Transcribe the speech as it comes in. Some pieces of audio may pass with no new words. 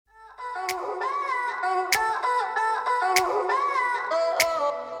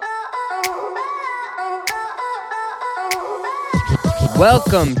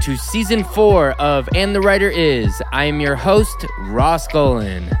Welcome to Season 4 of And the Writer Is. I am your host, Ross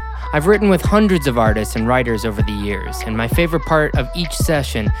Golan. I've written with hundreds of artists and writers over the years, and my favorite part of each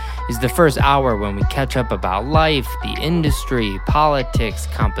session is the first hour when we catch up about life, the industry, politics,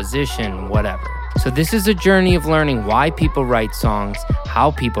 composition, whatever. So this is a journey of learning why people write songs,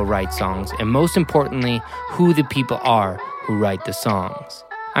 how people write songs, and most importantly, who the people are who write the songs.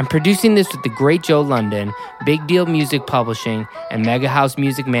 I'm producing this with the great Joe London, Big Deal Music Publishing, and Mega House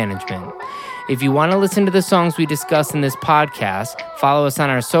Music Management. If you want to listen to the songs we discuss in this podcast, follow us on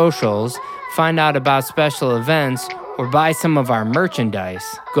our socials, find out about special events, or buy some of our merchandise,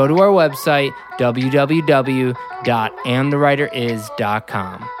 go to our website,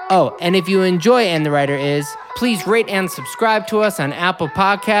 www.andthewriteris.com. Oh, and if you enjoy And the Writer Is, please rate and subscribe to us on Apple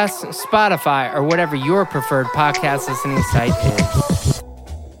Podcasts, Spotify, or whatever your preferred podcast listening site is.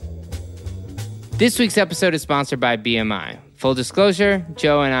 This week's episode is sponsored by BMI. Full disclosure,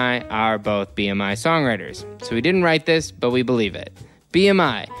 Joe and I are both BMI songwriters. So we didn't write this, but we believe it.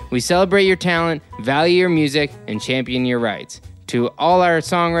 BMI, we celebrate your talent, value your music, and champion your rights. To all our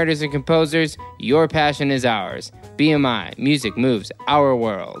songwriters and composers, your passion is ours. BMI, music moves our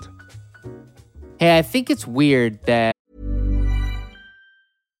world. Hey, I think it's weird that...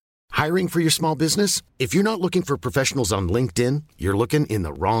 Hiring for your small business? If you're not looking for professionals on LinkedIn, you're looking in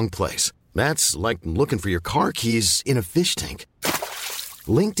the wrong place. That's like looking for your car keys in a fish tank.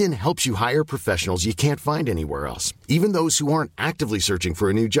 LinkedIn helps you hire professionals you can't find anywhere else, even those who aren't actively searching for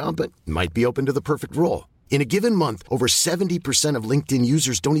a new job but might be open to the perfect role. In a given month, over 70% of LinkedIn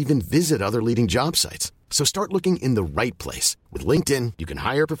users don't even visit other leading job sites. So start looking in the right place. With LinkedIn, you can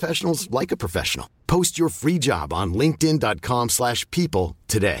hire professionals like a professional. Post your free job on linkedin.com/people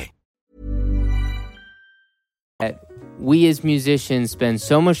today. We as musicians spend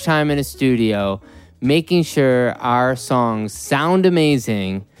so much time in a studio making sure our songs sound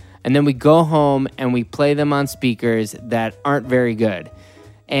amazing, and then we go home and we play them on speakers that aren't very good.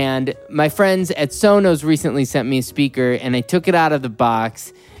 And my friends at Sonos recently sent me a speaker, and I took it out of the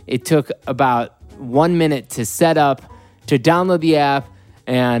box. It took about 1 minute to set up, to download the app,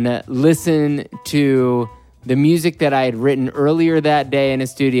 and listen to the music that I had written earlier that day in a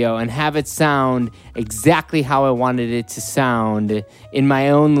studio and have it sound exactly how I wanted it to sound in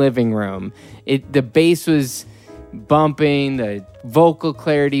my own living room. The bass was bumping, the vocal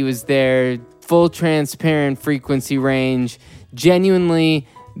clarity was there, full transparent frequency range, genuinely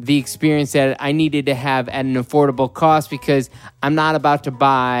the experience that I needed to have at an affordable cost, because I'm not about to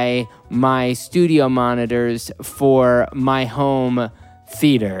buy my studio monitors for my home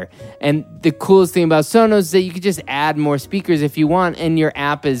theater. And the coolest thing about Sonos is that you can just add more speakers if you want, and your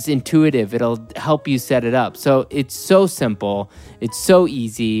app is intuitive. It'll help you set it up. So it's so simple. It's so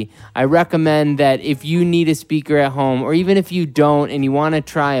easy. I recommend that if you need a speaker at home, or even if you don't and you want to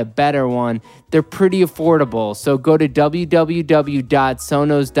try a better one, they're pretty affordable. So go to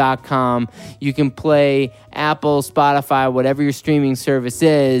www.sonos.com. You can play Apple, Spotify, whatever your streaming service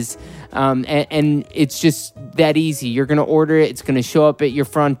is. And it's just that easy. You're going to order it. It's going to show up at your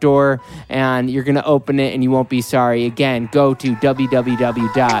front door, and you're going to open it, and you won't be sorry. Again, go to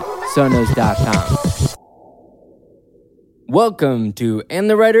www.sonos.com. Welcome to And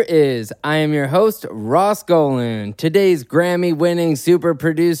the Writer Is. I am your host, Ross Golan. Today's Grammy-winning super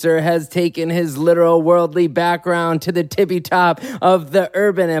producer has taken his literal worldly background to the tippy top of the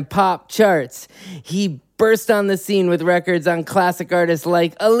urban and pop charts. He burst on the scene with records on classic artists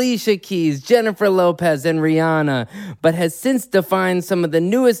like Alicia Keys, Jennifer Lopez, and Rihanna, but has since defined some of the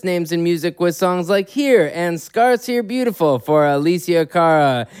newest names in music with songs like Here and Scars Here Beautiful for Alicia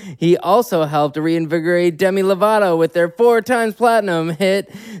Cara. He also helped reinvigorate Demi Lovato with their 4 times platinum hit,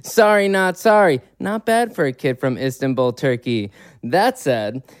 Sorry Not Sorry. Not bad for a kid from Istanbul, Turkey. That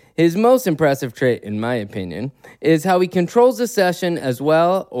said, his most impressive trait, in my opinion, is how he controls the session as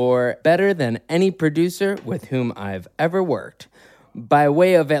well or better than any producer with whom I've ever worked. By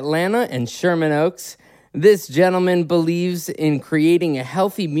way of Atlanta and Sherman Oaks, this gentleman believes in creating a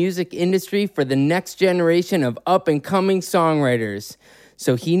healthy music industry for the next generation of up-and-coming songwriters.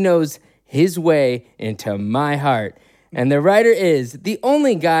 So he knows his way into my heart. And the writer is the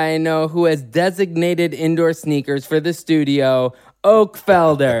only guy I know who has designated indoor sneakers for the studio, Oak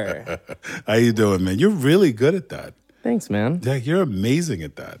Felder. How you doing, man? You're really good at that. Thanks, man. Yeah, you're amazing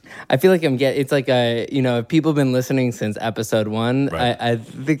at that. I feel like it's like if people have been listening since episode 1, right. I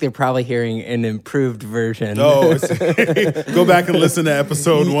think they're probably hearing an improved version. Oh, go back and listen to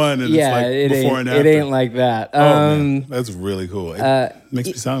episode 1 and it's like before and after. It ain't like that. Man, that's really cool. It makes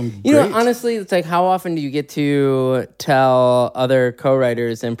me sound great. Honestly, it's like, how often do you get to tell other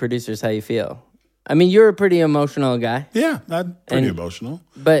co-writers and producers how you feel? I mean, you're a pretty emotional guy. Yeah, I'm pretty emotional.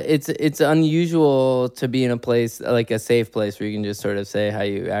 But it's unusual to be in a place, like a safe place, where you can just sort of say how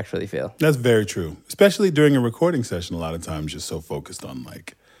you actually feel. That's very true. Especially during a recording session, a lot of times you're so focused on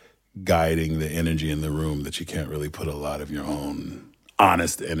like guiding the energy in the room that you can't really put a lot of your own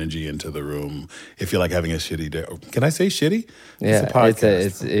honest energy into the room. If you're like having a shitty day, can I say shitty? Yeah, it's a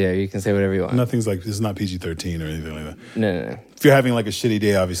podcast. Yeah, you can say whatever you want. Nothing's like, it's not PG-13 or anything like that. No. If you're having like a shitty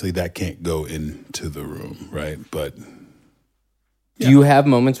day, obviously that can't go into the room, right? But do you have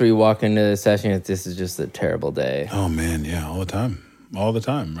moments where you walk into the session and this is just a terrible day? Oh man, yeah, all the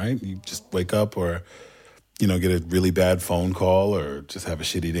time, right? You just wake up or get a really bad phone call or just have a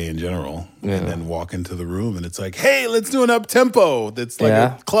shitty day in general, and then walk into the room and it's like, hey, let's do an up tempo that's like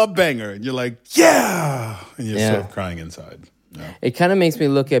a club banger, and you're like, yeah, and you're sort of crying inside. Yeah. It kind of makes me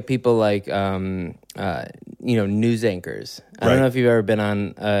look at people like news anchors. I don't know if you've ever been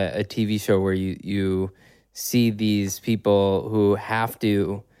on a TV show where you see these people who have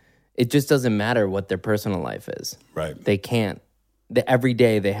to. It just doesn't matter what their personal life is. Right. They can't. Every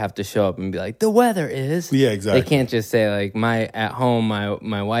day they have to show up and be like, the weather is. Yeah, exactly. They can't just say like, at home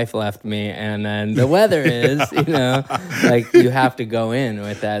my wife left me and then the weather is. Like you have to go in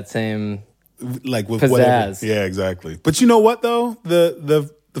with that same like with pizzazz. Whatever. Yeah, exactly. But you know what though?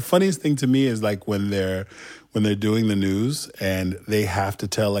 The funniest thing to me is like when they're doing the news and they have to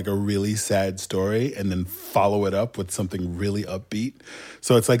tell like a really sad story and then follow it up with something really upbeat.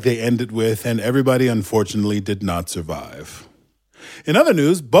 So it's like they end it with, and everybody unfortunately did not survive. In other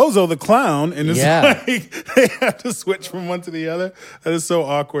news, Bozo the Clown, and it's like they have to switch from one to the other. That is so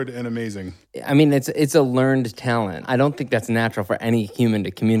awkward and amazing. I mean, it's a learned talent. I don't think that's natural for any human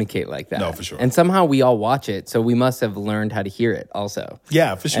to communicate like that. No, for sure. And somehow we all watch it, so we must have learned how to hear it also.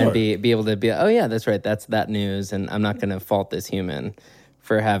 Yeah, for sure. And be able to be, oh yeah, that's right, that's that news, and I'm not going to fault this human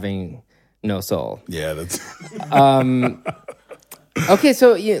for having no soul. Yeah, that's... Okay,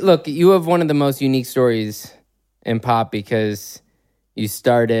 so look, you have one of the most unique stories in pop because you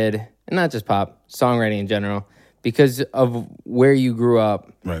started, and not just pop, songwriting in general, because of where you grew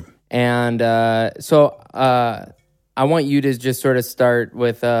up. Right. And so I want you to just sort of start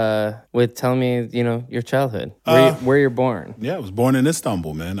with telling me, your childhood, where you're born. Yeah, I was born in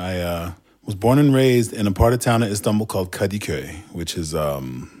Istanbul, man. I was born and raised in a part of town in Istanbul called Kadıköy, which is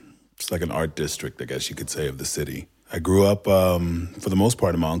it's like an art district, I guess you could say, of the city. I grew up, for the most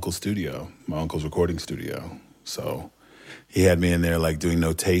part, in my uncle's studio, my uncle's recording studio. So he had me in there like doing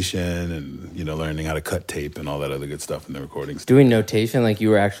notation and, learning how to cut tape and all that other good stuff in the recording studio. Doing notation, like you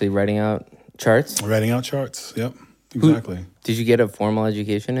were actually writing out charts? Writing out charts, yep, exactly. Did you get a formal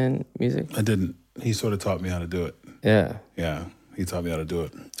education in music? I didn't. He sort of taught me how to do it. Yeah. Yeah, he taught me how to do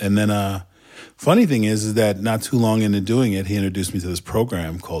it. And then funny thing is that not too long into doing it, he introduced me to this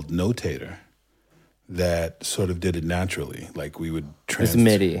program called Notator that sort of did it naturally. Like we would... It's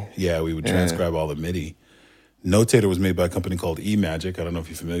MIDI. Yeah, we would transcribe all the MIDI. Notator was made by a company called eMagic. I don't know if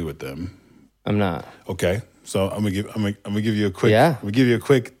you're familiar with them. I'm not. Okay, so I'm gonna give you a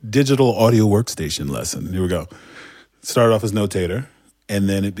quick digital audio workstation lesson. Here we go. It started off as Notator, and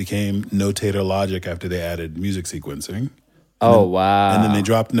then it became Notator Logic after they added music sequencing. Wow! And then they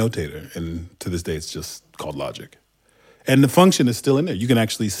dropped Notator, and to this day it's just called Logic. And the function is still in there. You can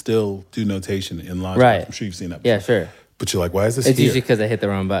actually still do notation in Logic. Right. I'm sure you've seen that before. Yeah, sure. But you're like, why is this It's here? usually because I hit the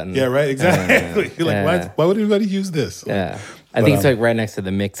wrong button. Yeah, right, exactly. You're like, why would anybody use this? Yeah. I think it's like right next to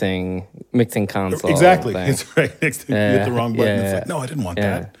the mixing console. Exactly. thing. It's right next to you hit the wrong button. It's like, no, I didn't want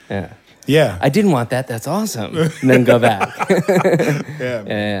that. Yeah. Yeah. I didn't want that. That's awesome. And then go back.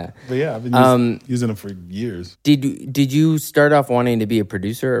 Yeah. But yeah, I've been using them for years. Did you start off wanting to be a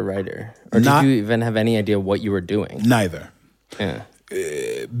producer or writer? Or did you even have any idea what you were doing? Neither. Yeah.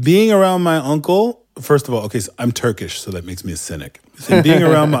 Being around my uncle, first of all, okay, so I'm Turkish, so that makes me a cynic. So being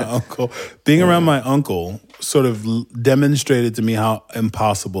around my uncle sort of demonstrated to me how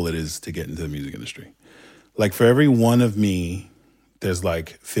impossible it is to get into the music industry. Like for every one of me, there's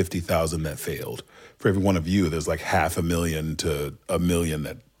like 50,000 that failed. For every one of you, there's like 500,000 to 1 million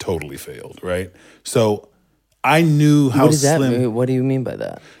that totally failed, right? So I knew how slim. What do you mean by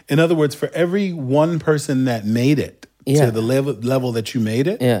that? In other words, for every one person that made it to the level that you made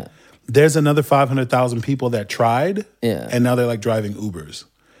it, there's another 500,000 people that tried, and now they're like driving Ubers,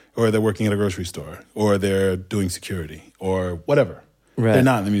 or they're working at a grocery store, or they're doing security, or whatever. Right. They're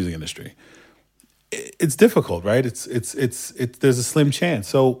not in the music industry. It's difficult, right? It's there's a slim chance.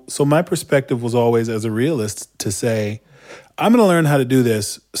 So my perspective was always, as a realist, to say, I'm going to learn how to do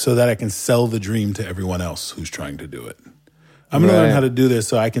this so that I can sell the dream to everyone else who's trying to do it. I'm going to learn Right. how to do this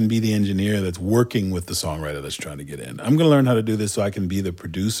so I can be the engineer that's working with the songwriter that's trying to get in. I'm going to learn how to do this so I can be the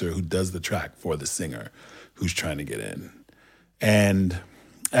producer who does the track for the singer who's trying to get in. And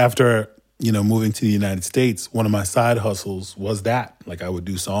after, moving to the United States, one of my side hustles was that. Like I would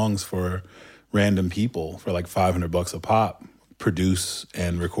do songs for random people for like $500 a pop, produce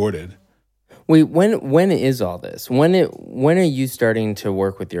and recorded. Wait, when is all this? When are you starting to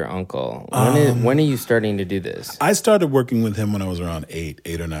work with your uncle? When are you starting to do this? I started working with him when I was around 8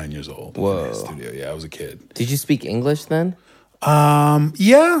 or 9 years old. Whoa. In his studio. Yeah, I was a kid. Did you speak English then?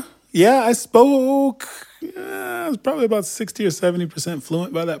 Yeah, I spoke. I was probably about 60 or 70%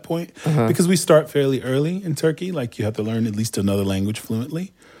 fluent by that point because we start fairly early in Turkey. Like you have to learn at least another language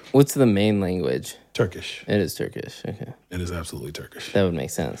fluently. What's the main language? Turkish. It is Turkish. Okay, It is absolutely Turkish. that would make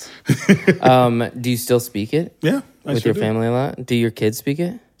sense. Do you still speak it? Yeah, I With sure your do. family a lot? Do your kids speak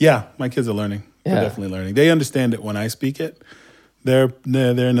it? Yeah, my kids are learning. Yeah. They're definitely learning. They understand it when I speak it. Their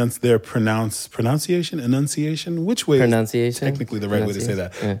enunciation. Which way Pronunciation? is technically the right way to say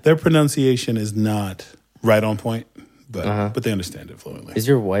that? Yeah. Their pronunciation is not right on point, but they understand it fluently. Is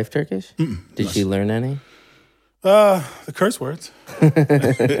your wife Turkish? Did she learn any? The curse words.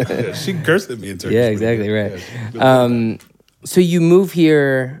 She cursed at me in Turkish. Yeah, pretty exactly good. right. Yeah, good. So you move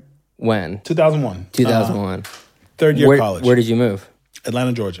here when? 2001. 2001. Third year college. Where did you move?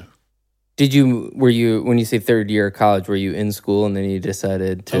 Atlanta, Georgia. When you say third year of college, were you in school and then you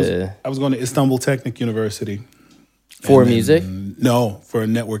decided to I was going to Istanbul Technic University. for And then- music? No, for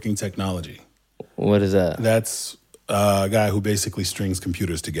networking technology. What is that? That's a guy who basically strings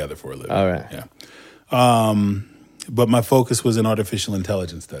computers together for a living. All right. Yeah. But my focus was in artificial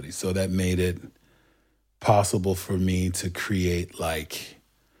intelligence studies, so that made it possible for me to create, like,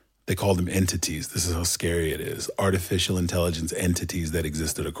 they call them entities. This is how scary it is. Artificial intelligence entities that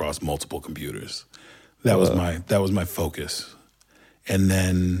existed across multiple computers. That was my focus. And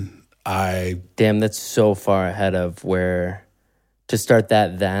then Damn, that's so far ahead of where to start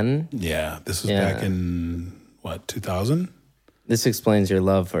that then. this was Yeah. back in, 2000? This explains your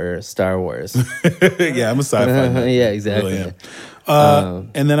love for Star Wars. Yeah, I'm a sci-fi nerd. Yeah, I exactly. really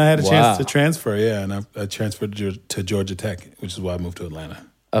am. And then I had a chance to wow. transfer, and I transferred to Georgia Tech, which is why I moved to Atlanta.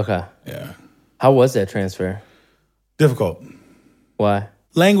 Okay. Yeah. How was that transfer? Difficult. Why?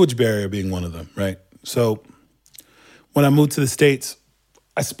 Language barrier being one of them, right? So when I moved to the States,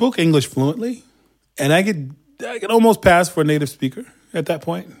 I spoke English fluently, and I could almost pass for a native speaker at that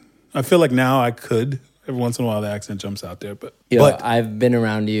point. I feel like now I could. Every once in a while, the accent jumps out there, but I've been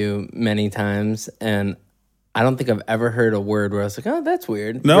around you many times, and I don't think I've ever heard a word where I was like, "Oh, that's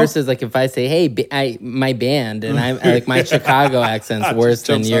weird." No? Versus like if I say, "Hey, my band," and I like my Chicago accent's Just worse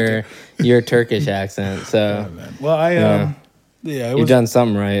than jumps out your Turkish accent. So well, it you've was. done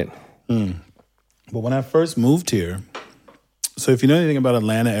something right. But when I first moved here, so if you know anything about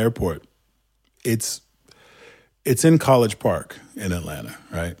Atlanta Airport, it's in College Park in Atlanta,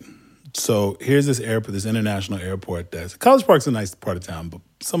 right? So here's this airport, this international airport. College Park's a nice part of town, but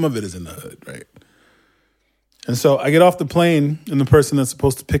some of it is in the hood, right? And so I get off the plane, and the person that's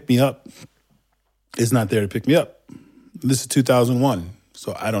supposed to pick me up is not there to pick me up. This is 2001,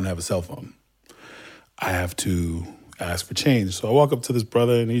 so I don't have a cell phone. I have to ask for change. So I walk up to this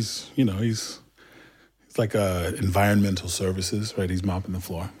brother, and he's like environmental services, right? He's mopping the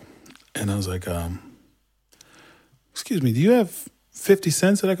floor. And I was like, excuse me, do you have 50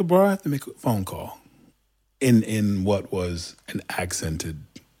 cents that I could borrow? I have to make a phone call in what was an accented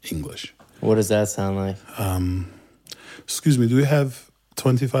English. What does that sound like? Excuse me, do you have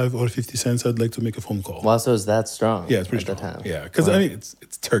 25 or 50 cents? I'd like to make a phone call. Wow, so is that strong? Yeah, it's pretty at strong. the time. Yeah, because I mean, it's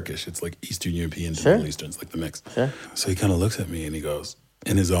Turkish. It's like Eastern European to Sure. Middle Eastern. It's like the mix. Sure. So he kind of looks at me and he goes,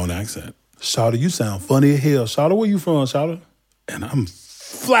 in his own accent, "Shawty, you sound funny as hell. Shawty, where you from, Shawty?" And I'm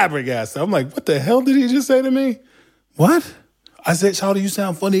flabbergasted. I'm like, what the hell did he just say to me? What? I said, "Shawty, you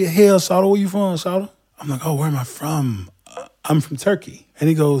sound funny as hell. Shawty, where you from, Shawty?" I'm like, oh, where am I from? I'm from Turkey. And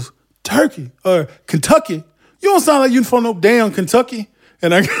he goes, Turkey or Kentucky? You don't sound like you from no damn Kentucky.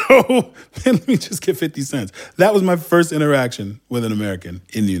 And I go, man, let me just get 50 cents. That was my first interaction with an American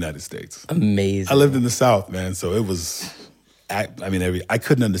in the United States. Amazing. I lived in the South, man, so it was, I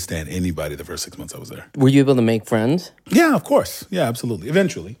couldn't understand anybody the first 6 months I was there. Were you able to make friends? Yeah, of course. Yeah, absolutely.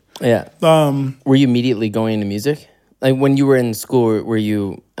 Eventually. Yeah. Were you immediately going into music? Like when you were in school, were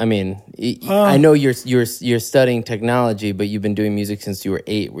you? I mean, I know you're studying technology, but you've been doing music since you were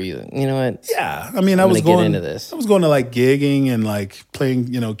 8. Were you? You know what? Yeah, I mean, I I'm was gonna going get into this. I was going to like gigging and like playing,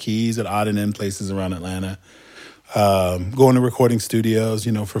 keys at odd and end places around Atlanta. going to recording studios,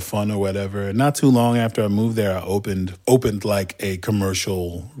 for fun or whatever. And not too long after I moved there, I opened like a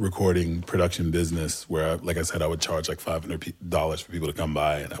commercial recording production business where, like I said, I would charge like $500 for people to come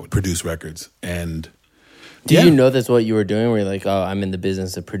by, and I would produce records. And did you know that's what you were doing? Were you like, oh, I'm in the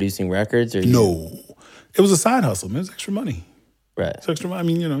business of producing records? Or No. It was a side hustle. Man. It was extra money. Right. It's extra money. I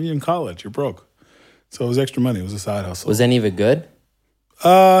mean, you're in college. You're broke. So it was extra money. It was a side hustle. Was any of it good?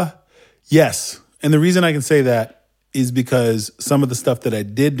 Yes. And the reason I can say that is because some of the stuff that I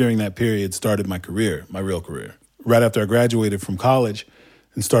did during that period started my career, my real career. Right after I graduated from college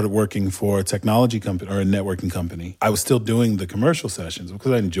and started working for a technology company or a networking company, I was still doing the commercial sessions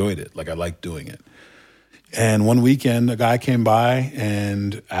because I enjoyed it. Like, I liked doing it. And one weekend, a guy came by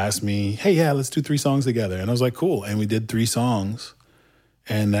and asked me, hey, yeah, let's do 3 songs together. And I was like, cool. And we did 3 songs.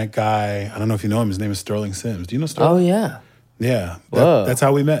 And that guy, I don't know if you know him, his name is Sterling Sims. Do you know Sterling? Oh, yeah. Yeah. Whoa. That's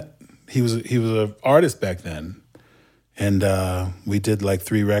how we met. He was an artist back then. And we did like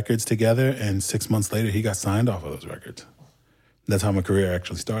 3 records together. And 6 months later, he got signed off of those records. That's how my career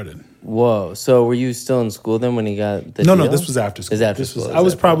actually started. Whoa. So were you still in school then when he got the No, deal? no, this was after school. It was after school. I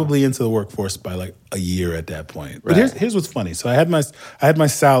was probably into the workforce by like a year at that point. But Right. here's what's funny. So I had my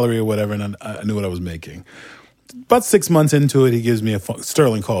salary or whatever, and I knew what I was making. About 6 months into it, he gives me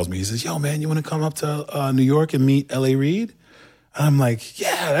Sterling calls me. He says, yo, man, you want to come up to New York and meet L.A. Reid? And I'm like,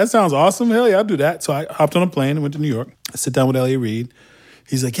 yeah, that sounds awesome. Hell yeah, I'll do that. So I hopped on a plane and went to New York. I sit down with L.A. Reid.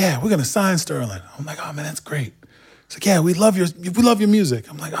 He's like, yeah, we're going to sign Sterling. I'm like, oh, man, that's great. He's like, yeah, we love your music.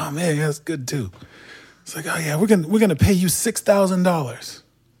 I'm like, oh, man, yeah, that's good, too. It's like, oh, yeah, we're gonna pay you $6,000.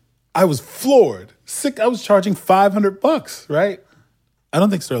 I was floored. I was charging $500, right? I don't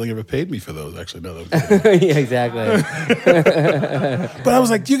think Sterling ever paid me for those, actually. No, Yeah, exactly. but I was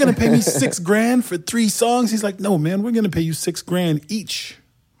like, you're going to pay me $6,000 for 3 songs? He's like, no, man, we're going to pay you $6,000 each.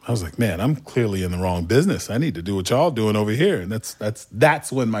 I was like, man, I'm clearly in the wrong business. I need to do what y'all doing over here. And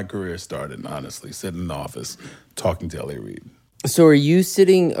that's when my career started, honestly, sitting in the office, talking to L.A. Reid. So are you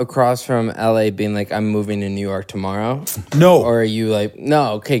sitting across from LA being like, I'm moving to New York tomorrow? No. Or are you like,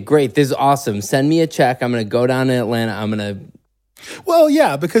 no, okay, great, this is awesome. Send me a check. I'm going to go down to Atlanta. I'm going to... Well,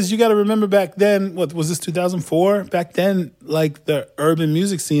 yeah, because you got to remember back then, what was this, 2004? Back then, like, the urban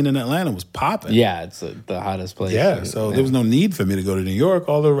music scene in Atlanta was popping. Yeah, it's the hottest place. Yeah, so there was no need for me to go to New York.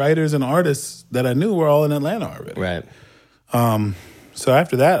 All the writers and artists that I knew were all in Atlanta already. Right. So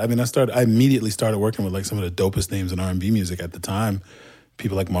after that, I mean, I immediately started working with like some of the dopest names in R&B music at the time.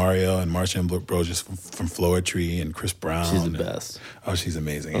 People like Mario and Marsha Ambrosius from Floetry and Chris Brown. She's the best. Oh, she's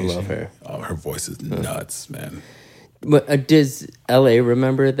amazing. I love her. Oh, her voice is nuts, man. But does LA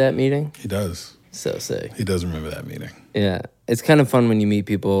remember that meeting? He does. So sick. He does remember that meeting. Yeah. It's kind of fun when you meet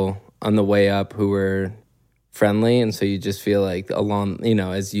people on the way up who were friendly. And so you just feel like along,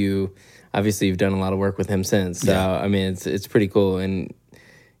 as you, obviously you've done a lot of work with him since. So, yeah. I mean, it's pretty cool. And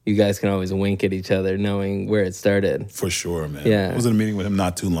you guys can always wink at each other knowing where it started. For sure, man. Yeah. I was in a meeting with him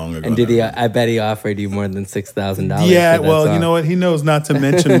not too long ago. And did he, I bet he offered you more than $6,000. Yeah, well, you know what? He knows not to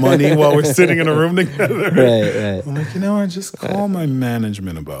mention money while we're sitting in a room together. Right. I'm like, I just call my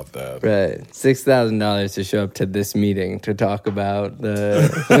management about that. Right. $6,000 to show up to this meeting to talk about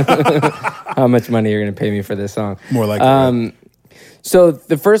how much money you're going to pay me for this song. More like that. So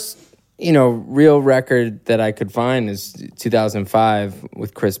the first... real record that I could find is 2005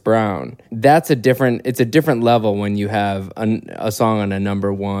 with Chris Brown. It's a different level when you have a song on a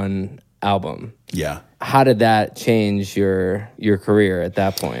 #1 album. Yeah. How did that change your career at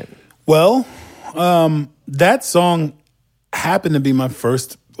that point? Well, that song happened to be my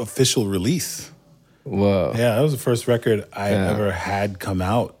first official release. Whoa. Yeah, that was the first record I ever had come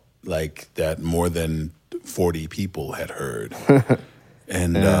out like that more than 40 people had heard.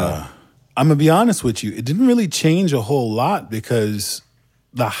 And I'm going to be honest with you, it didn't really change a whole lot because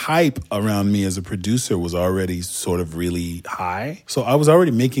the hype around me as a producer was already sort of really high. So I was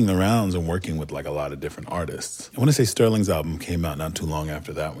already making the rounds and working with like a lot of different artists. I want to say Sterling's album came out not too long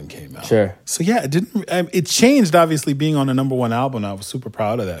after that one came out. Sure. So yeah, it changed obviously being on a #1 album. I was super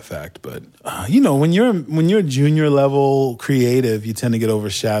proud of that fact. But when you're junior level creative, you tend to get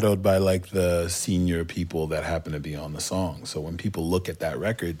overshadowed by like the senior people that happen to be on the song. So when people look at that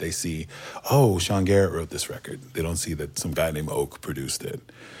record, they see, oh, Sean Garrett wrote this record. They don't see that some guy named Oak produced it.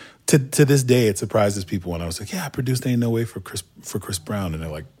 To this day, it surprises people when I was like, yeah, I produced Ain't No Way for Chris Brown. And they're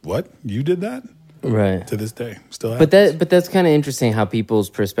like, what? You did that? Right. To this day. Still happens. But that's kind of interesting how people's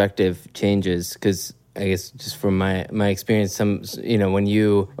perspective changes because I guess just from my experience, when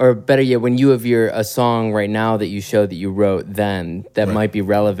you, or better yet, when you have a song right now that you show that you wrote then that might be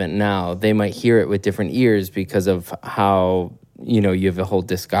relevant now, they might hear it with different ears because of how you have a whole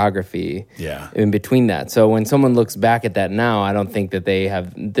discography Yeah. in between that. So when someone looks back at that now, I don't think that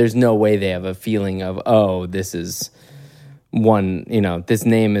there's no way they have a feeling of, oh, this is one, this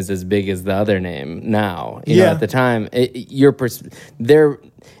name is as big as the other name now. You know, at the time,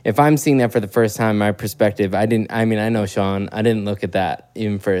 if I'm seeing that for the first time, my perspective, I know Sean, I didn't look at that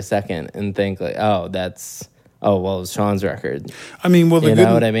even for a second and think like, it's Sean's record. I mean, well, you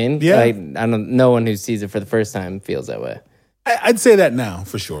know what I mean? Yeah. Like, no one who sees it for the first time feels that way. I'd say that now,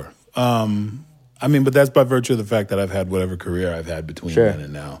 for sure. But that's by virtue of the fact that I've had whatever career I've had between then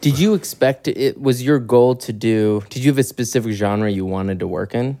and now. Did you expect it? Was your goal did you have a specific genre you wanted to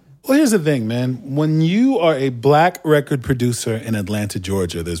work in? Well, here's the thing, man. When you are a black record producer in Atlanta,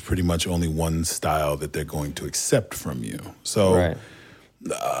 Georgia, there's pretty much only one style that they're going to accept from you. So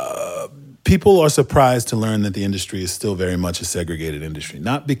people are surprised to learn that the industry is still very much a segregated industry.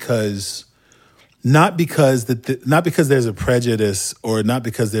 Not because there's a prejudice or not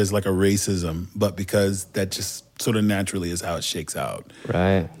because there's like a racism, but because that just sort of naturally is how it shakes out.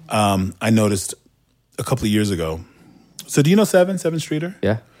 Right. I noticed a couple of years ago. So do you know Seven Streeter?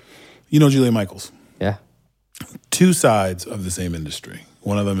 Yeah. You know Julia Michaels? Yeah. Two sides of the same industry.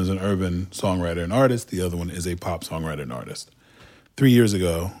 One of them is an urban songwriter and artist. The other one is a pop songwriter and artist. 3 years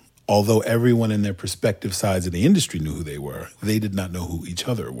ago, although everyone in their respective sides of the industry knew who they were, they did not know who each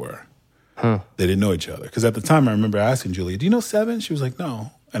other were. They didn't know each other. Because at the time, I remember asking Julia, do you know Seven? She was like,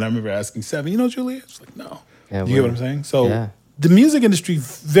 no. And I remember asking Seven, you know Julia? She's like, no. Yeah, you get what I'm saying? So the music industry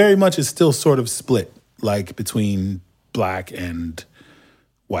very much is still sort of split, like between black and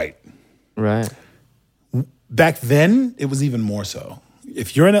white. Right. Back then, it was even more so.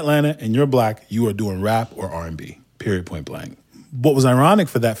 If you're in Atlanta and you're black, you are doing rap or R&B, period, point blank. What was ironic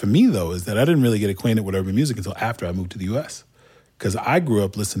for me, though, is that I didn't really get acquainted with urban music until after I moved to the U.S. Because I grew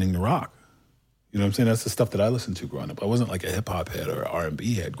up listening to rock. You know what I'm saying? That's the stuff that I listened to growing up. I wasn't like a hip-hop head or an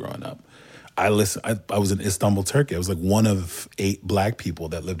R&B head growing up. I was in Istanbul, Turkey. I was like one of 8 black people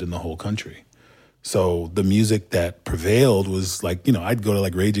that lived in the whole country. So the music that prevailed was like, I'd go to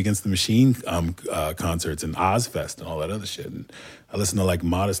like Rage Against the Machine concerts and Ozfest and all that other shit. And I listened to like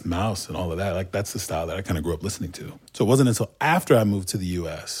Modest Mouse and all of that. Like that's the style that I kind of grew up listening to. So it wasn't until after I moved to the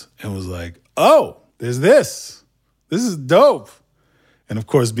U.S. and was like, oh, there's this. This is dope. And of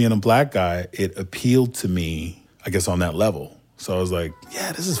course, being a black guy, it appealed to me, I guess, on that level. So I was like,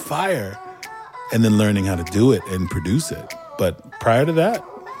 yeah, this is fire. And then learning how to do it and produce it. But prior to that,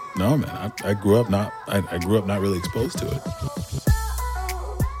 no, man, I grew up not really exposed to it.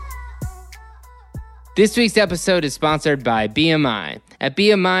 This week's episode is sponsored by BMI. At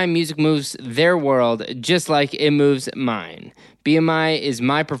BMI, music moves their world just like it moves mine. BMI is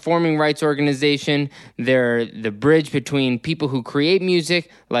my performing rights organization. They're the bridge between people who create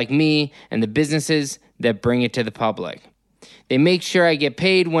music, like me, and the businesses that bring it to the public. They make sure I get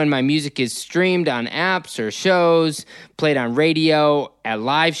paid when my music is streamed on apps or shows, played on radio, at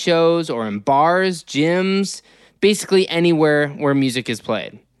live shows, or in bars, gyms, basically anywhere where music is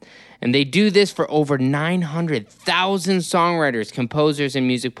played. And they do this for over 900,000 songwriters, composers, and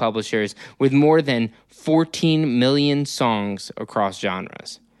music publishers with more than 14 million songs across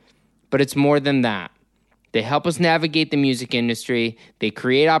genres. But it's more than that. They help us navigate the music industry. They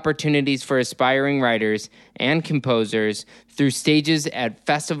create opportunities for aspiring writers and composers through stages at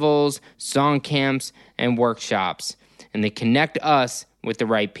festivals, song camps, and workshops. And they connect us with the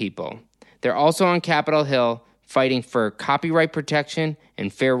right people. They're also on Capitol Hill fighting for copyright protection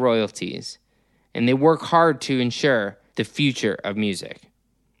and fair royalties. And they work hard to ensure the future of music.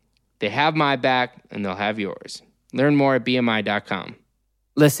 They have my back, and they'll have yours. Learn more at BMI.com.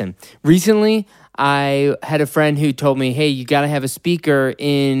 Listen, recently I had a friend who told me, hey, you got to have a speaker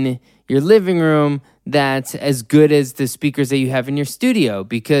in your living room that's as good as the speakers that you have in your studio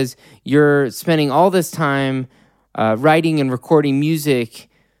because you're spending all this time writing and recording music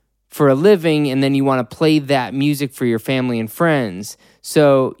for a living, and then you want to play that music for your family and friends.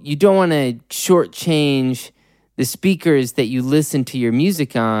 So you don't want to shortchange the speakers that you listen to your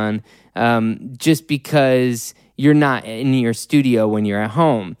music on just because you're not in your studio when you're at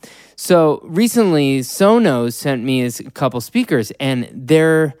home. So recently, Sonos sent me a couple speakers, and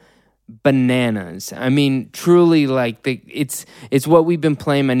they're bananas. I mean, truly, like it's what we've been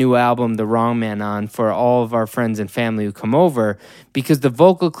playing my new album, The Wrong Man, on for all of our friends and family who come over, because the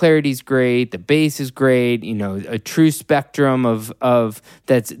vocal clarity is great, the bass is great, a true spectrum of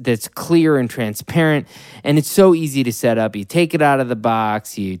that's clear and transparent, and it's so easy to set up. You take it out of the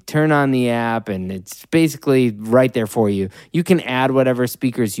box, you turn on the app, and it's basically right there for you. You can add whatever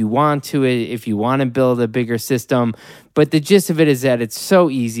speakers you want to it if you want to build a bigger system. But the gist of it is that it's so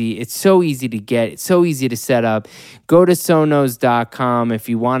easy, it's so easy to get. It's so easy to set up. Go to Sonos.com if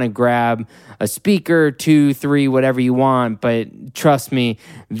you want to grab a speaker, 2, 3, whatever you want. But trust me,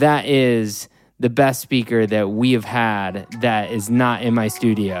 that is the best speaker that we have had that is not in my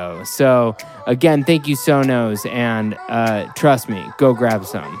studio. So again, thank you, Sonos, and trust me, go grab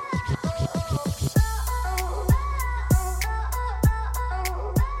some.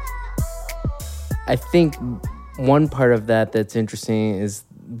 I think one part of that that's interesting is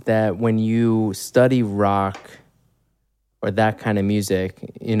that when you study rock or that kind of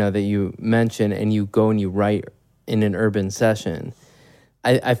music, you know, that you mention, and you go and you write in an urban session,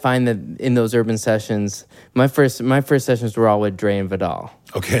 I find that in those urban sessions, my first sessions were all with Dre and Vidal.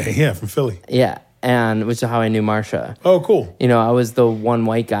 Okay, yeah, from Philly. Yeah, and which is how I knew Marsha. Oh, cool. You know, I was the one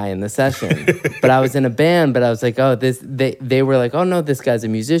white guy in the session, but I was in a band. But I was like, oh, they were like, oh no, this guy's a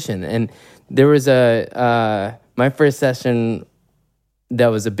musician. And there was my first session that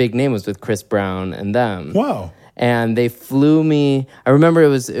was a big name was with Chris Brown and them. Wow. And they flew me. I remember I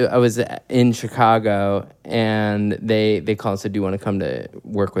was in Chicago, and they called and said, "Do you want to come to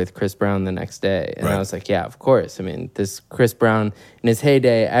work with Chris Brown the next day?" And I was like, "Yeah, of course." I mean, this Chris Brown in his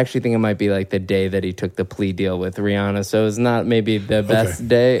heyday. I actually think it might be like the day that he took the plea deal with Rihanna. So it's not maybe the best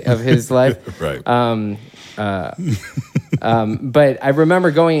day of his life. Right. But I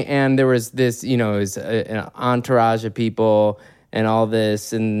remember going, and there was this, you know, it was an entourage of people and all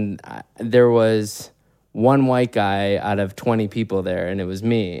this, and there was one white guy out of 20 people there, and it was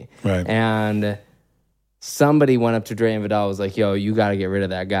me. Right. And somebody went up to Dre and Vidal, was like, yo, you got to get rid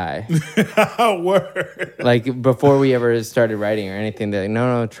of that guy. Word. Like, before we ever started writing or anything, they're like,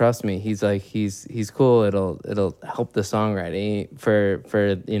 no, trust me. He's like, he's cool. It'll help the songwriting for,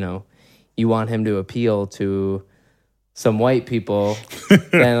 you know, you want him to appeal to some white people.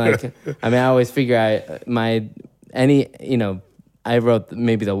 Then, like, I mean, I always figure I wrote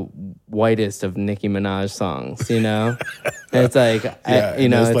maybe the whitest of Nicki Minaj songs, you know? And it's like, yeah,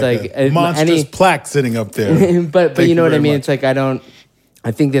 it's like a monstrous plaque sitting up there. but you know what I mean? Much. It's like,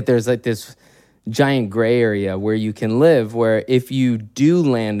 I think that there's like this giant gray area where you can live, where if you do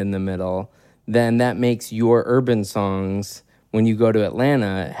land in the middle, then that makes your urban songs, when you go to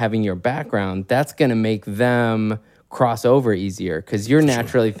Atlanta, having your background, that's going to make them cross over easier, because you're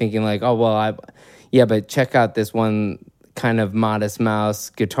naturally thinking like, oh, well, but check out this one kind of Modest Mouse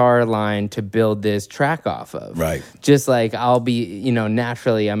guitar line to build this track off of. Right. Just like I'll be, you know,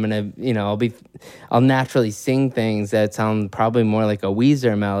 naturally I'm going to, I'll naturally sing things that sound probably more like a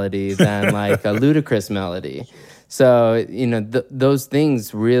Weezer melody than like a Ludacris melody. So, you know, those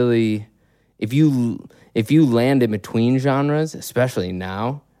things really, if you land in between genres, especially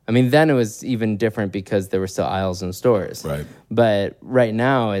now, I mean, then it was even different because there were still aisles in stores. Right. But right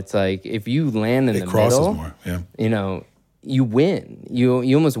now, it's like if you land in the middle, more. Yeah. You know, you win. You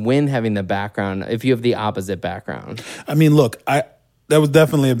almost win having the background if you have the opposite background. I mean, look, that was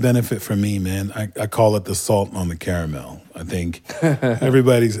definitely a benefit for me, man. I call it the salt on the caramel. I think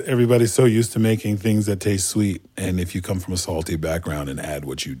everybody's so used to making things that taste sweet, and if you come from a salty background and add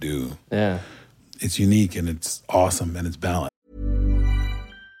what you do, yeah, it's unique and it's awesome and it's balanced.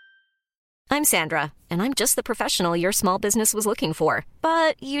 I'm Sandra, and I'm just the professional your small business was looking for.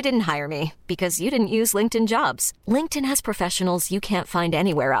 But you didn't hire me because you didn't use LinkedIn Jobs. LinkedIn has professionals you can't find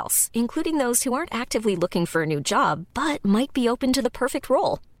anywhere else, including those who aren't actively looking for a new job, but might be open to the perfect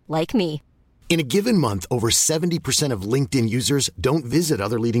role, like me. In a given month, over 70% of LinkedIn users don't visit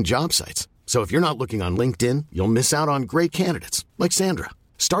other leading job sites. So if you're not looking on LinkedIn, you'll miss out on great candidates like Sandra.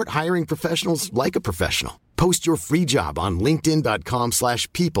 Start hiring professionals like a professional. Post your free job on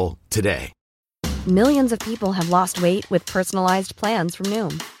linkedin.com/people today. Millions of people have lost weight with personalized plans from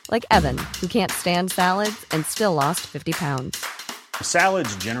Noom. Like Evan, who can't stand salads and still lost 50 pounds.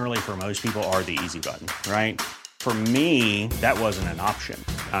 Salads generally for most people are the easy button, right? For me, that wasn't an option.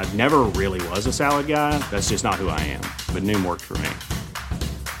 I never really was a salad guy. That's just not who I am. But Noom worked for me.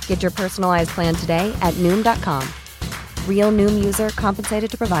 Get your personalized plan today at Noom.com. Real Noom user compensated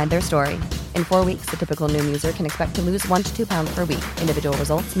to provide their story. In 4 weeks, the typical Noom user can expect to lose 1 to 2 pounds per week. Individual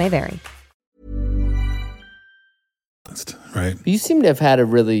results may vary. Right. You seem to have had a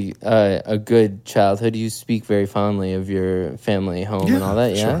really a good childhood. You speak very fondly of your family home and all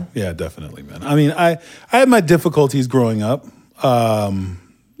that. Yeah, sure. Yeah, definitely, man. I mean, I had my difficulties growing up.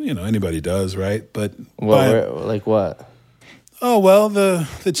 You know, anybody does, right? But like what? Oh well, the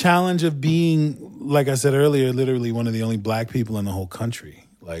challenge of being, like I said earlier, literally one of the only black people in the whole country.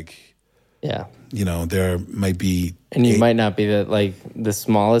 Like, yeah, you know, there might be, and you might not be the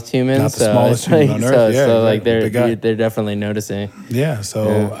smallest human. Not the smallest human on earth. So like they're definitely noticing. Yeah.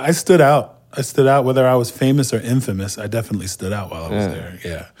 So I stood out. Whether I was famous or infamous. I definitely stood out while I was there.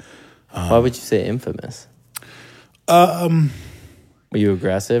 Yeah. Why would you say infamous? Were you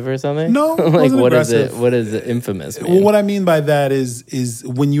aggressive or something? No, like wasn't what aggressive. is it? What does infamous mean? Well, what I mean by that is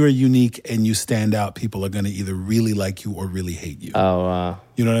when you're unique and you stand out, people are going to either really like you or really hate you. Oh, wow.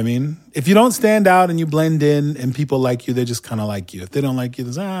 You know what I mean? If you don't stand out and you blend in and people like you, they just kind of like you. If they don't like you,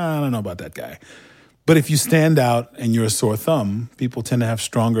 they say, I don't know about that guy. But if you stand out and you're a sore thumb, people tend to have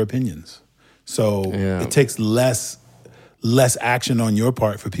stronger opinions. So it takes less action on your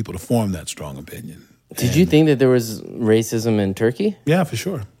part for people to form that strong opinion. Did you think that there was racism in Turkey? Yeah, for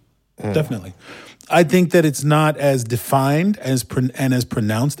sure. Definitely. I think that it's not as defined and as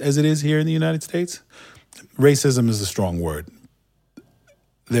pronounced as it is here in the United States. Racism is a strong word.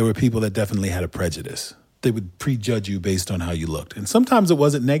 There were people that definitely had a prejudice. They would prejudge you based on how you looked. And sometimes it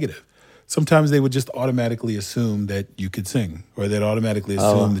wasn't negative. Sometimes they would just automatically assume that you could sing, or they'd automatically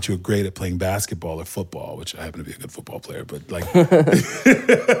assume that you were great at playing basketball or football, which I happen to be a good football player, but like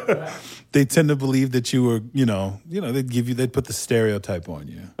they tend to believe that you were, they'd put the stereotype on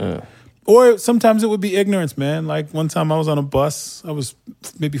you. Or sometimes it would be ignorance, man. Like one time I was on a bus, I was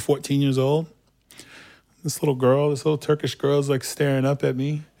maybe 14 years old. This little Turkish girl is like staring up at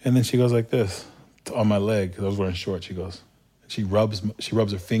me, and then she goes like this on my leg, because I was wearing shorts. She rubs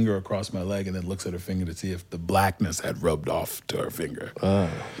her finger across my leg and then looks at her finger to see if the blackness had rubbed off to her finger.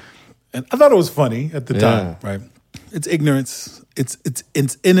 And I thought it was funny at the time, right? It's ignorance. It's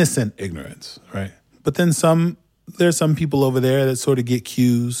innocent ignorance, right? But then there's some people over there that sort of get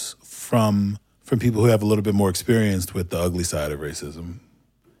cues from people who have a little bit more experience with the ugly side of racism,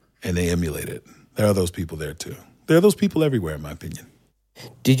 and they emulate it. There are those people there too. There are those people everywhere, in my opinion.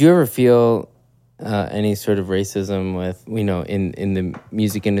 Did you ever feel any sort of racism with, in the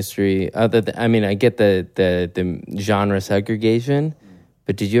music industry? I get the genre segregation,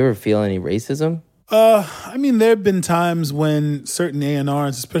 but did you ever feel any racism? There have been times when certain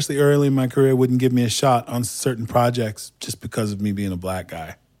A&Rs, especially early in my career, wouldn't give me a shot on certain projects just because of me being a black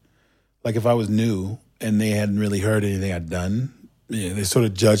guy. Like if I was new and they hadn't really heard anything I'd done, they sort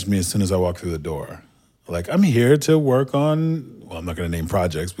of judged me as soon as I walked through the door. Like, I'm here to work on, I'm not going to name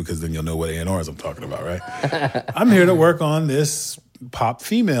projects because then you'll know what A&Rs I'm talking about, right? I'm here to work on this pop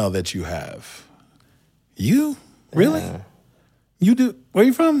female that you have. You? Really? You do? Where are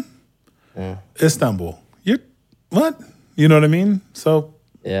you from? Istanbul. You're, what? You know what I mean? So,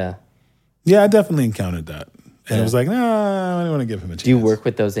 yeah, I definitely encountered that. And it was like, nah, I don't want to give him a chance. Do you work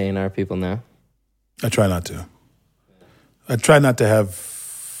with those A&R people now? I try not to. I try not to have...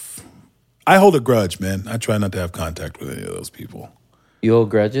 I hold a grudge, man. I try not to have contact with any of those people. You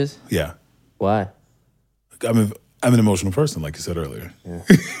hold grudges? Yeah. Why? I'm an emotional person, like you said earlier. Yeah.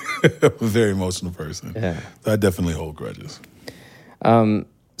 I'm a very emotional person. Yeah. So I definitely hold grudges.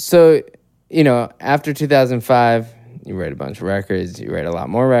 So, after 2005, you write a bunch of records. You write a lot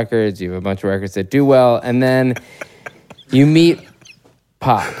more records. You have a bunch of records that do well. And then you meet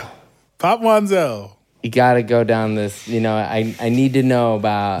Pop. Pop Monzel. You got to go down this, I need to know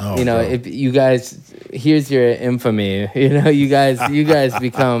about, if you guys, here's your infamy, you guys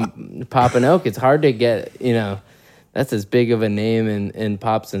become Pop and Oak. It's hard to get, that's as big of a name in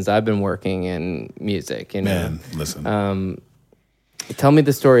pop since I've been working in music, Man, listen. Tell me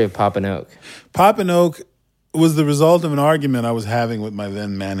the story of Pop and Oak. Pop and Oak was the result of an argument I was having with my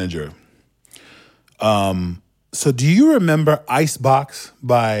then manager. So do you remember Icebox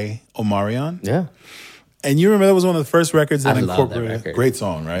by Omarion? Yeah. And you remember that was one of the first records that incorporated... That record. Great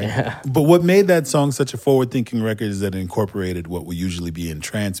song, right? Yeah. But what made that song such a forward-thinking record is that it incorporated what would usually be in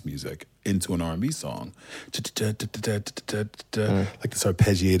trance music into an R&B song. Like this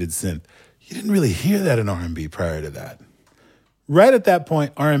arpeggiated synth. You didn't really hear that in R&B prior to that. Right at that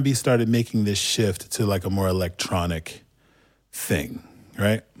point, R&B started making this shift to like a more electronic thing,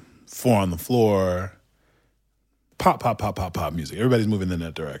 right? 4 on the floor... Pop music. Everybody's moving in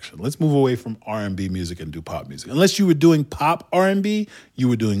that direction. Let's move away from R&B music and do pop music. Unless you were doing pop R&B, you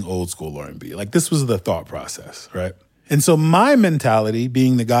were doing old school R&B. Like this was the thought process, right? And so my mentality,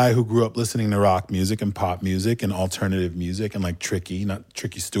 being the guy who grew up listening to rock music and pop music and alternative music and like Tricky, not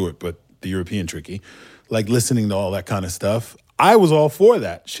Tricky Stewart, but the European Tricky, like listening to all that kind of stuff, I was all for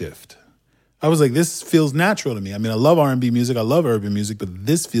that shift. I was like, this feels natural to me. I mean, I love R&B music, I love urban music, but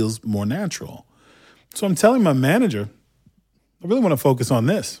this feels more natural. So I'm telling my manager, I really want to focus on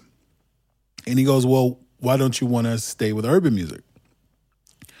this. And he goes, well, why don't you want to stay with urban music?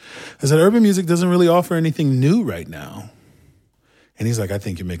 I said, urban music doesn't really offer anything new right now. And he's like, I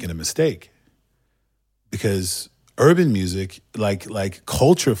think you're making a mistake. Because urban music, like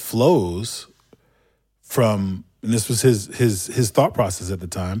culture flows from, and this was his thought process at the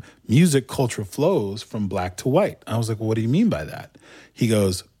time, culture flows from black to white. I was like, well, what do you mean by that? He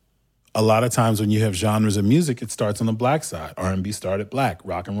goes, a lot of times when you have genres of music, it starts on the black side. R&B started black,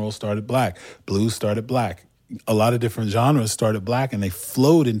 rock and roll started black, blues started black. A lot of different genres started black, and they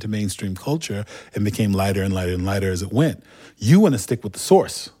flowed into mainstream culture and became lighter and lighter and lighter as it went. You want to stick with the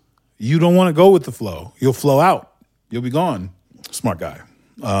source. You don't want to go with the flow. You'll flow out. You'll be gone. Smart guy.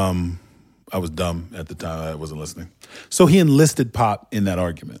 I was dumb at the time. I wasn't listening. So he enlisted Pop in that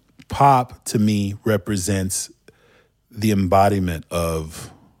argument. Pop, to me, represents the embodiment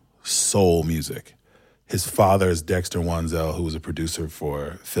of soul music. His father is Dexter Wansel, who was a producer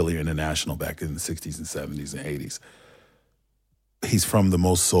for Philly International back in the 60s and 70s and 80s. He's from the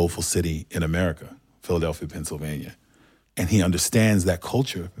most soulful city in America, Philadelphia, Pennsylvania. And he understands that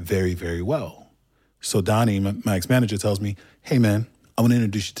culture very, very well. So Donnie, my ex-manager, tells me, hey, man, I want to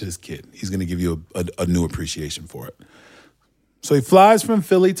introduce you to this kid. He's going to give you a new appreciation for it. So he flies from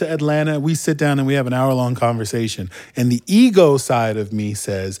Philly to Atlanta. We sit down and we have an hour-long conversation. And the ego side of me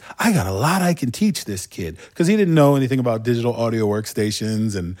says, I got a lot I can teach this kid. Because he didn't know anything about digital audio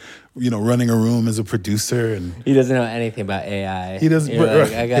workstations and, running a room as a producer. And he doesn't know anything about AI. He doesn't.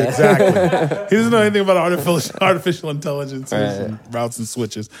 Exactly. He doesn't know anything about artificial intelligence and routes and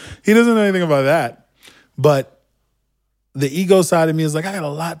switches. He doesn't know anything about that. But the ego side of me is like, I got a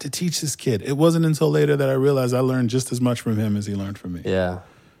lot to teach this kid. It wasn't until later that I realized I learned just as much from him as he learned from me. Yeah.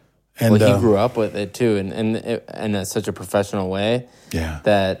 And he grew up with it too, and in such a professional way. Yeah.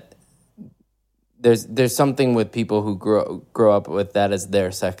 That there's something with people who grow up with that as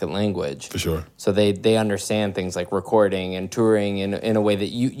their second language. For sure. So they understand things like recording and touring in a way that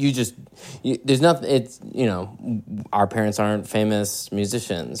you there's nothing. It's our parents aren't famous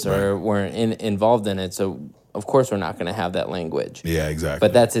musicians or weren't involved in it, so. Of course, we're not going to have that language. Yeah, exactly.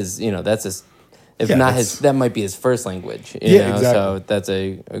 But that's his. That might be his first language. Exactly. So that's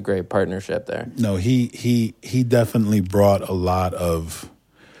a great partnership there. No, he definitely brought a lot of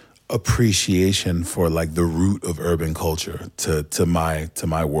appreciation for like the root of urban culture to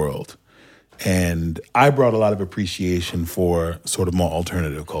my world, and I brought a lot of appreciation for sort of more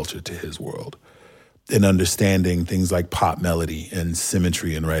alternative culture to his world. And understanding things like pop melody and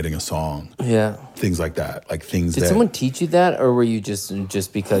symmetry in writing a song. Yeah. Things like that. Did someone teach you that, or were you just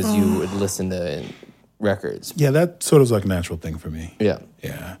because you would listen to records? Yeah, that sort of was like a natural thing for me. Yeah.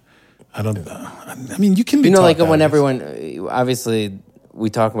 Yeah. I don't I mean, you can be taught like that. when everyone, obviously we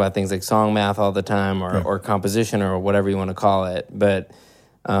talk about things like song math all the time or composition or whatever you want to call it, but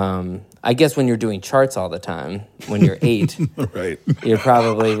I guess when you're doing charts all the time, when you're 8, right, you're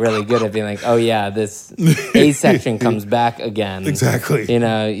probably really good at being like, oh yeah, this A section comes back again. Exactly.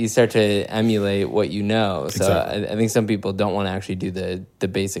 You start to emulate what you know. So Exactly. I think some people don't want to actually do the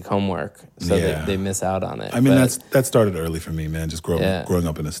basic homework, so they miss out on it. I mean, that started early for me, man, just growing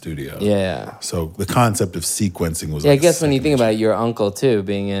up in a studio. Yeah. So the concept of sequencing was I guess when you think about it, your uncle too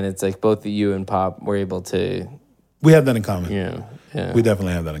being in, it's like both you and Pop were able to... We have that in common. Yeah. We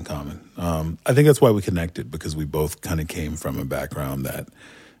definitely have that in common. I think that's why we connected, because we both kind of came from a background that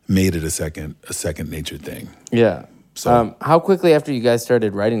made it a second nature thing. Yeah. So how quickly after you guys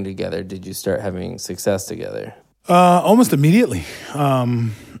started writing together did you start having success together? Almost immediately. I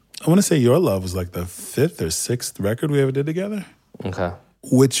want to say Your Love was like the 5th or 6th record we ever did together. Okay.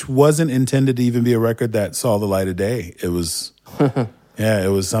 Which wasn't intended to even be a record that saw the light of day. It was,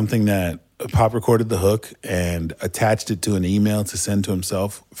 it was something that Pop recorded the hook and attached it to an email to send to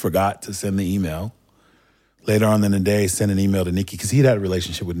himself, forgot to send the email. Later on in the day, sent an email to Nicki, because he'd had a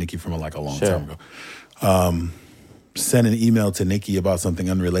relationship with Nicki from a long time ago. Sent an email to Nicki about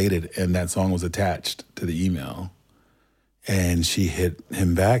something unrelated, and that song was attached to the email. And she hit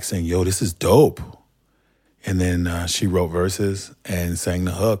him back saying, yo, this is dope. And then she wrote verses and sang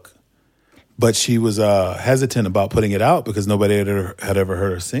the hook. But she was hesitant about putting it out because nobody had ever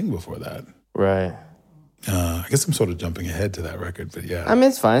heard her sing before that. Right. I guess I'm sort of jumping ahead to that record, but yeah. I mean,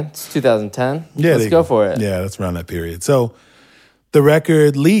 it's fine. It's 2010. Yeah, Let's go for it. Yeah, that's around that period. So the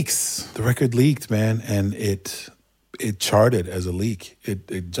record leaks. The record leaked, man, and it charted as a leak.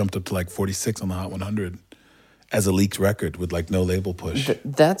 It jumped up to like 46 on the Hot 100 as a leaked record with like no label push.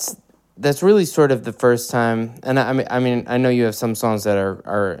 That's really sort of the first time. And I mean, I know you have some songs that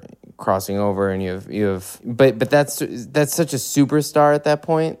are crossing over, and you have, but that's such a superstar at that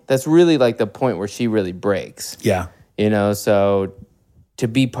point. That's really like the point where she really breaks. Yeah, So to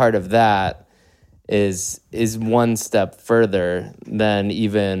be part of that is one step further than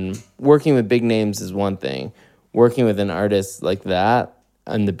even working with big names is one thing. Working with an artist like that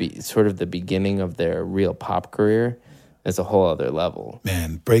on sort of the beginning of their real pop career is a whole other level.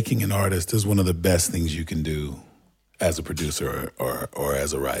 Man, breaking an artist is one of the best things you can do as a producer or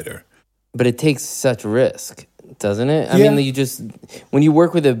as a writer. But it takes such risk doesn't it? I Yeah. mean, when you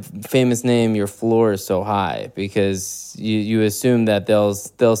work with a famous name, your floor is so high because you assume that they'll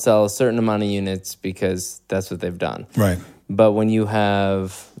sell a certain amount of units because that's what they've done. Right. But when you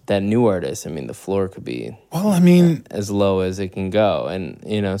have that new artist, I mean, the floor could be as low as it can go, and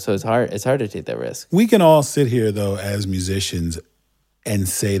so it's hard to take that risk. We can all sit here though as musicians and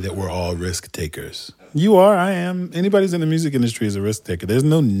say that we're all risk takers. You are, I am. Anybody's in the music industry is a risk taker. There's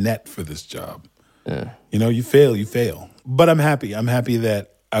no net for this job. Yeah. You fail. But I'm happy. I'm happy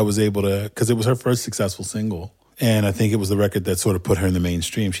that I was able to, because it was her first successful single. And I think it was the record that sort of put her in the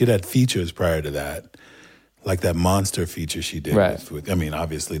mainstream. She'd had features prior to that, like that Monster feature she did. Right. With I mean,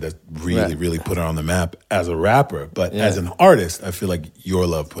 obviously that really put her on the map as a rapper. But as an artist, I feel like Your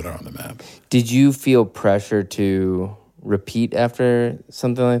Love put her on the map. Did you feel pressure to repeat after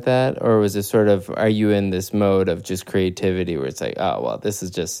something like that? Or was it sort of, are you in this mode of just creativity where it's like, oh, well, this is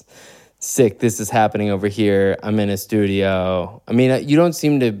just sick, this is happening over here, I'm in a studio? I mean, you don't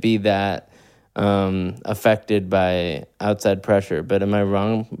seem to be that affected by outside pressure, but am I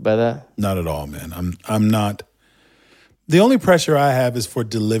wrong by that? Not at all, man. I'm not. The only pressure I have is for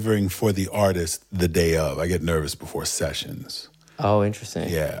delivering for the artist the day of. I get nervous before sessions. Oh, interesting.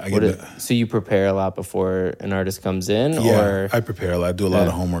 Yeah. So you prepare a lot before an artist comes in? Yeah, or? I prepare a lot. I do a lot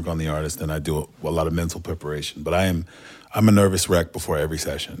of homework on the artist, and I do a lot of mental preparation. But I'm a nervous wreck before every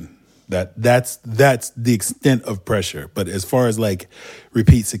session. That's the extent of pressure. But as far as like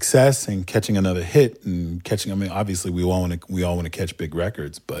repeat success and catching another hit and I mean, obviously we all want to catch big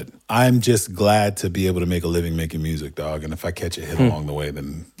records, but I'm just glad to be able to make a living making music, dog. And if I catch a hit along the way,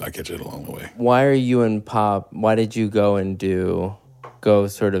 then I catch it along the way. Why are you and Pop? Why did you go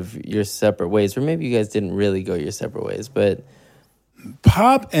sort of your separate ways? Or maybe you guys didn't really go your separate ways, but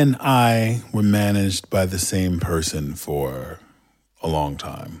Pop and I were managed by the same person for a long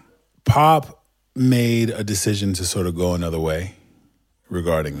time. Pop made a decision to sort of go another way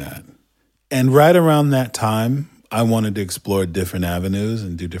regarding that. And right around that time, I wanted to explore different avenues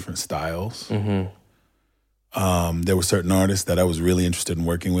and do different styles. Mm-hmm. There were certain artists that I was really interested in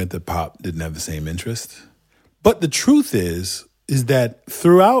working with that Pop didn't have the same interest. But the truth is that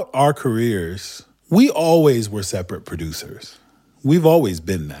throughout our careers, we always were separate producers. We've always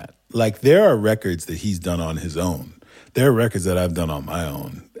been that. Like, there are records that he's done on his own. There are records that I've done on my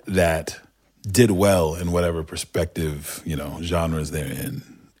own that did well in whatever perspective, genres they're in.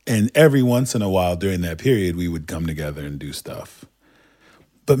 And every once in a while during that period, we would come together and do stuff.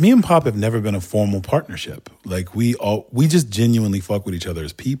 But me and Pop have never been a formal partnership. Like, we just genuinely fuck with each other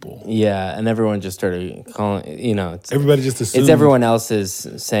as people. Yeah, and everyone just started calling, everybody just assumed. It's everyone else is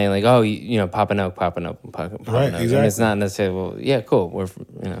saying like, oh, Pop and Oak. Right, exactly. And it's not necessarily, well, yeah, cool, we're,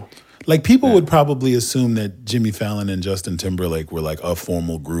 Like, people would probably assume that Jimmy Fallon and Justin Timberlake were like a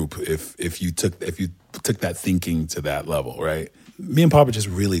formal group if you took that thinking to that level, right? Me and Pop are just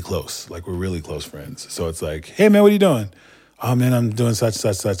really close. Like, we're really close friends. So it's like, hey, man, what are you doing? Oh, man, I'm doing such.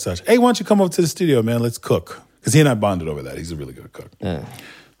 Hey, why don't you come over to the studio, man? Let's cook. Because he and I bonded over that. He's a really good cook. Yeah.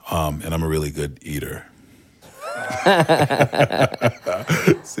 And I'm a really good eater.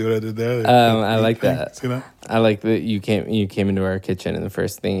 See what I did there? I like that. See that? I like that you came into our kitchen and the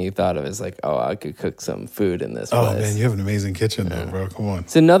first thing you thought of is like, oh, I could cook some food in this place. Oh man, you have an amazing kitchen though, bro. Come on.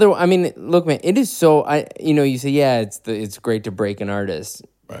 It's another. I mean, look, man, it is so. You say, yeah, it's great to break an artist,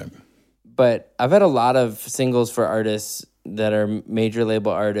 Right. but I've had a lot of singles for artists that are major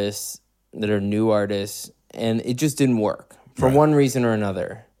label artists that are new artists, and it just didn't work for one reason or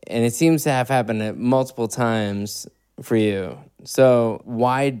another. And it seems to have happened multiple times for you. So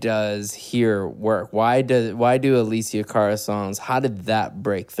why does Here work? Why do Alicia Cara songs? How did that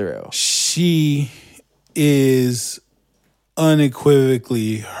break through? She is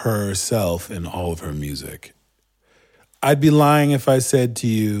unequivocally herself in all of her music. I'd be lying if I said to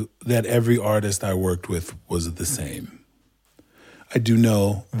you that every artist I worked with was the same. I do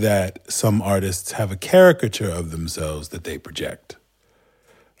know that some artists have a caricature of themselves that they project.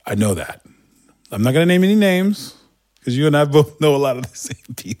 I know that. I'm not going to name any names because you and I both know a lot of the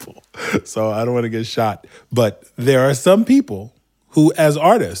same people. So I don't want to get shot. But there are some people who, as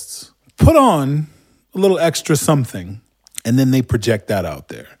artists, put on a little extra something and then they project that out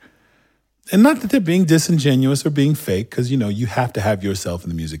there. And not that they're being disingenuous or being fake because, you have to have yourself in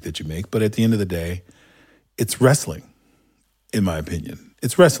the music that you make. But at the end of the day, it's wrestling, in my opinion.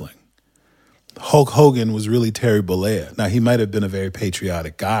 It's wrestling. Hulk Hogan was really Terry Bollea. Now, he might have been a very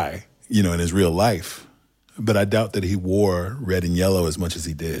patriotic guy, in his real life, but I doubt that he wore red and yellow as much as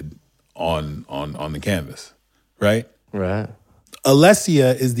he did on the canvas, right? Right.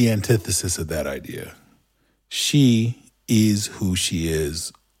 Alessia is the antithesis of that idea. She is who she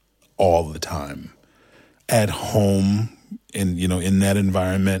is all the time. at home in that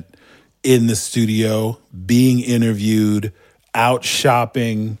environment, in the studio, being interviewed, out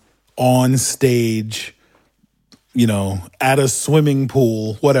shopping, on stage, at a swimming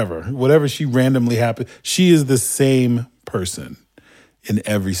pool, whatever she randomly happened. She is the same person in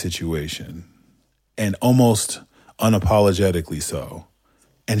every situation, and almost unapologetically so.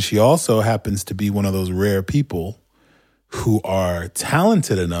 And she also happens to be one of those rare people who are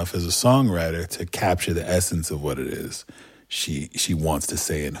talented enough as a songwriter to capture the essence of what it is she wants to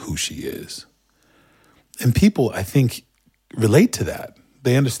say and who she is. And people, I think, relate to that.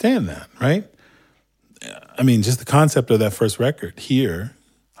 They understand that, right? I mean, just the concept of that first record here,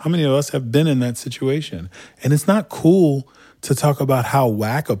 how many of us have been in that situation? And it's not cool to talk about how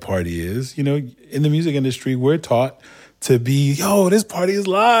whack a party is. In the music industry, we're taught to be, this party is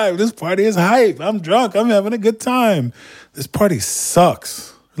live. This party is hype. I'm drunk. I'm having a good time. This party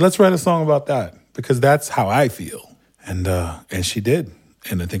sucks. Let's write a song about that, because that's how I feel. And she did.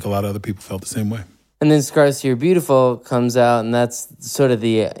 And I think a lot of other people felt the same way. And then Scars to Your Beautiful comes out, and that's sort of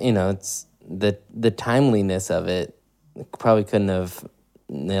the, it's the timeliness of it. Probably couldn't have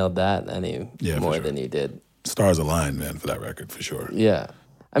nailed that any more than you did. Stars aligned, man, for that record, for sure. Yeah.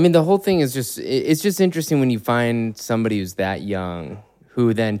 I mean, the whole thing is it's just interesting when you find somebody who's that young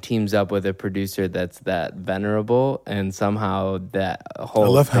who then teams up with a producer that's that venerable, and somehow that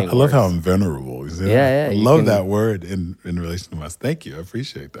whole thing I love how I'm venerable. Yeah. I love that word in relation to us. Thank you. I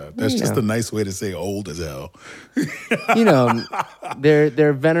appreciate that. That's just a nice way to say old as hell.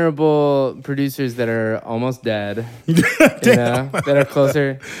 They're venerable producers that are almost dead. That are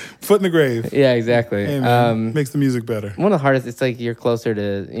closer. Foot in the grave. Yeah, exactly. Hey, man, makes the music better. One of the hardest, it's like you're closer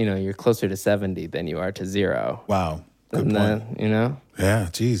to 70 than you are to 0. Wow. Good point. Yeah,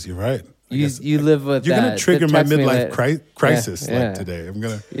 geez, you're right. You live with you're that. You're going to trigger my midlife crisis today. I'm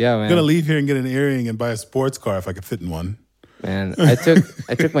going to leave here and get an earring and buy a sports car if I could fit in one. Man, I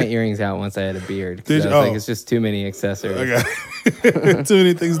took my earrings out once I had a beard. Because I was like, it's just too many accessories. Okay. too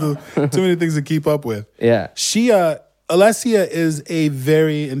many things to keep up with. Yeah. Alessia is a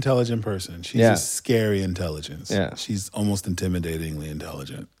very intelligent person. She's a scary intelligence. Yeah. She's almost intimidatingly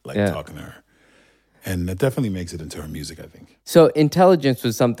intelligent, talking to her. And that definitely makes it into her music, I think. So intelligence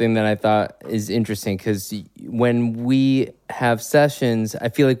was something that I thought is interesting, because when we have sessions, I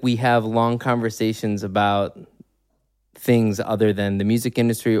feel like we have long conversations about things other than the music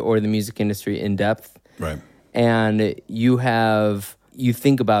industry or the music industry in depth. Right. And you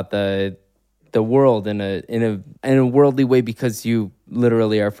think about the world in a worldly way, because you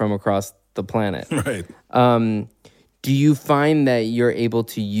literally are from across the planet. Right. Do you find that you're able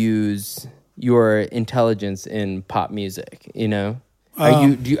to use your intelligence in pop music?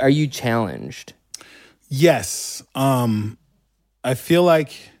 Are you challenged? Yes. I feel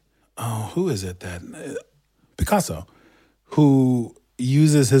like who is it that Picasso, who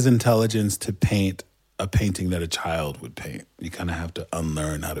uses his intelligence to paint a painting that a child would paint. You kind of have to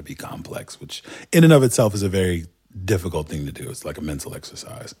unlearn how to be complex, which in and of itself is a very difficult thing to do. It's like a mental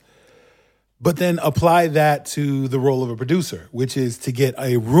exercise. But then apply that to the role of a producer, which is to get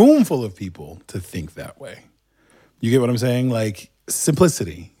a room full of people to think that way. You get what I'm saying? Like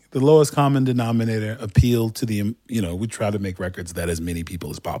simplicity, the lowest common denominator, appeal to the, we try to make records that as many people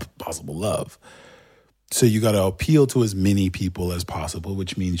as possible love. So you got to appeal to as many people as possible,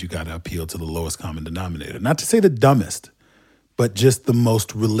 which means you got to appeal to the lowest common denominator. Not to say the dumbest, but just the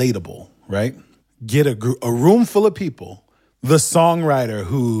most relatable, right? Get a room full of people. The songwriter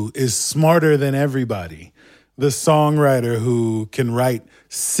who is smarter than everybody. The songwriter who can write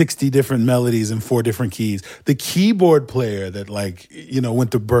 60 different melodies in 4 different keys. The keyboard player that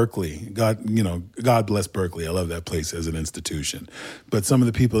went to Berkeley. God bless Berkeley. I love that place as an institution. But some of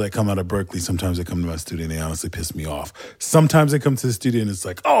the people that come out of Berkeley, sometimes they come to my studio and they honestly piss me off. Sometimes they come to the studio and it's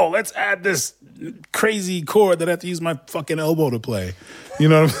like, let's add this crazy chord that I have to use my fucking elbow to play. You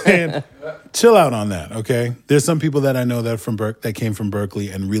know what I'm saying? Chill out on that, okay? There's some people that I know that came from Berkeley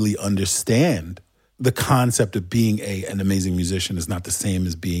and really understand the concept of being an amazing musician is not the same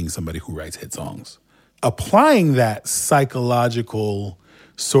as being somebody who writes hit songs. Applying that psychological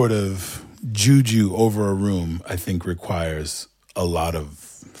sort of juju over a room, I think, requires a lot of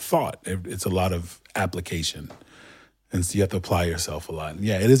thought. It's a lot of application. And so you have to apply yourself a lot. And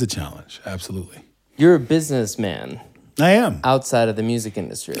yeah, it is a challenge. Absolutely. You're a businessman. I am. Outside of the music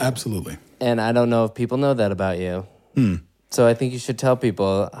industry. Absolutely. And I don't know if people know that about you. So I think you should tell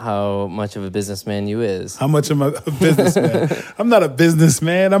people how much of a businessman you is. How much am I a businessman? I'm not a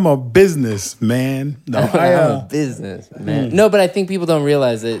businessman. I'm a businessman. No, I'm a businessman. No, but I think people don't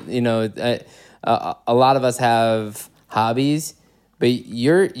realize it. A lot of us have hobbies But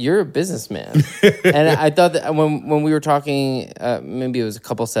you're a businessman, and I thought that when we were talking, maybe it was a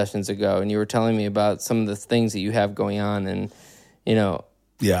couple sessions ago, and you were telling me about some of the things that you have going on, and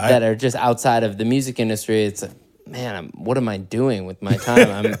that are just outside of the music industry. It's like, man, what am I doing with my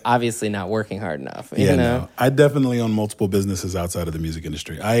time? I'm obviously not working hard enough. You know? No, I definitely own multiple businesses outside of the music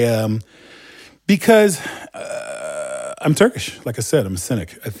industry. Because I'm Turkish. Like I said, I'm a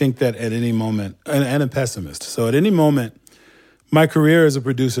cynic. I think that at any moment, and a pessimist. So at any moment, my career as a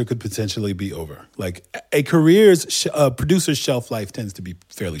producer could potentially be over. Like a producer's shelf life tends to be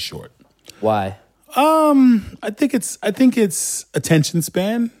fairly short. Why? I think it's attention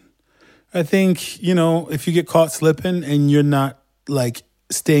span. I think, if you get caught slipping and you're not like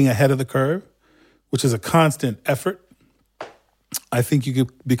staying ahead of the curve, which is a constant effort, I think you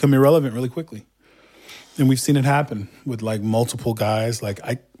could become irrelevant really quickly. And we've seen it happen with like multiple guys. Like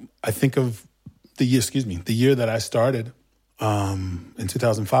I think of the year that I started in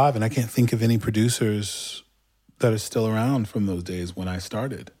 2005, and I can't think of any producers that are still around from those days when I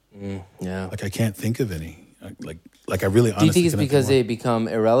started. Yeah. Like I can't think of any. Like I really honestly. Do you think it's because they become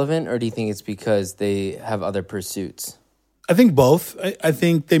irrelevant, or do you think it's because they have other pursuits? I think both. I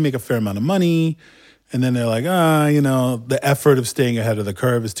think they make a fair amount of money, and then they're like, the effort of staying ahead of the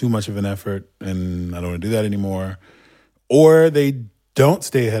curve is too much of an effort, and I don't want to do that anymore. Or they don't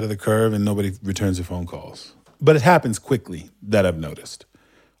stay ahead of the curve, and nobody returns their phone calls. But it happens quickly, that I've noticed.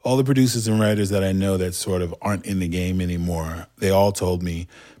 All the producers and writers that I know that sort of aren't in the game anymore, they all told me,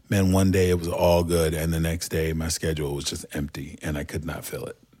 man, one day it was all good, and the next day my schedule was just empty, and I could not fill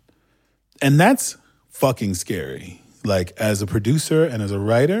it. And that's fucking scary. Like, as a producer and as a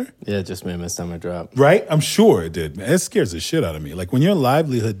writer. Yeah, it just made my stomach drop. Right? I'm sure it did, man. It scares the shit out of me. Like, when your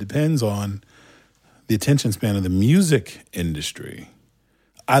livelihood depends on the attention span of the music industry,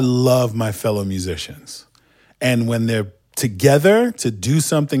 I love my fellow musicians. And when they're together to do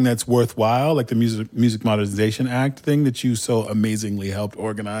something that's worthwhile, like the Music Modernization Act thing that you so amazingly helped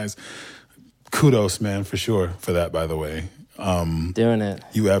organize, kudos, man, for sure, for that, by the way. Doing it.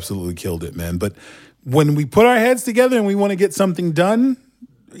 You absolutely killed it, man. But when we put our heads together and we want to get something done,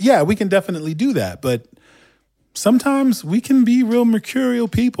 yeah, we can definitely do that. But sometimes we can be real mercurial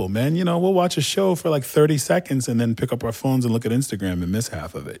people, man. We'll watch a show for like 30 seconds and then pick up our phones and look at Instagram and miss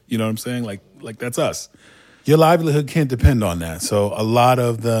half of it. You know what I'm saying? Like that's us. Your livelihood can't depend on that. So a lot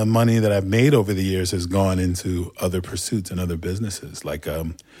of the money that I've made over the years has gone into other pursuits and other businesses. Like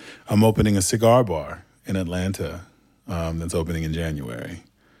I'm opening a cigar bar in Atlanta that's opening in January.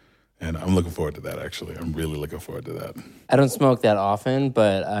 And I'm looking forward to that, actually. I'm really looking forward to that. I don't smoke that often,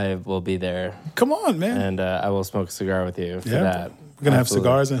 but I will be there. Come on, man. And I will smoke a cigar with you for that. We're going to have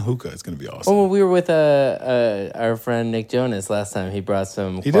cigars and hookah. It's going to be awesome. Oh, we were with our friend Nick Jonas last time. He brought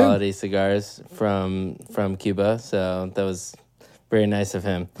some quality cigars from Cuba, so that was very nice of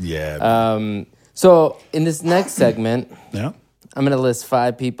him. Yeah. So in this next segment, yeah, I'm going to list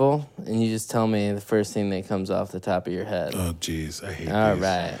 5 people, and you just tell me the first thing that comes off the top of your head. Oh, geez. I hate these. All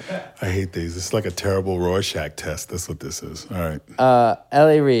right. I hate these. It's like a terrible Rorschach test. That's what this is. All right.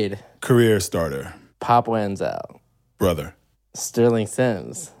 L.A. Reid. Career starter. Pop Wenzel. Brother. Sterling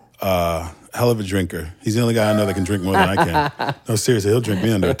Sims. Hell of a drinker. He's the only guy I know that can drink more than I can. No, seriously, he'll drink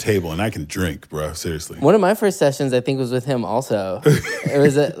me under a table, and I can drink, bro. Seriously. One of my first sessions, I think, was with him. Also, it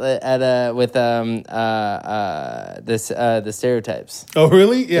was with the Stereotypes. Oh,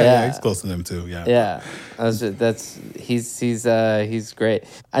 really? Yeah, he's close to them too. Yeah. He's great.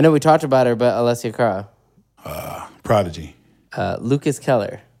 I know we talked about her, but Alessia Cara. Prodigy. Lucas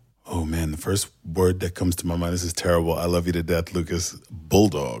Keller. Oh, man, the first word that comes to my mind, this is terrible. I love you to death, Lucas.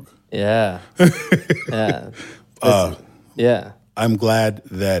 Bulldog. Yeah. Yeah. I'm glad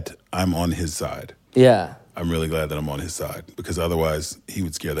that I'm on his side. Yeah. I'm really glad that I'm on his side, because otherwise he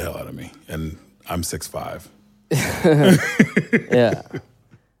would scare the hell out of me. And I'm 6'5". Yeah.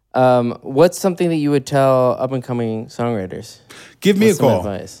 What's something that you would tell up-and-coming songwriters? Give me What's a call.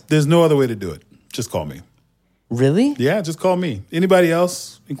 Advice? There's no other way to do it. Just call me. Really? Yeah, just call me. Anybody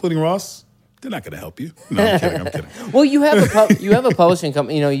else, including Ross, they're not going to help you. No, I'm kidding. Well, you have a publishing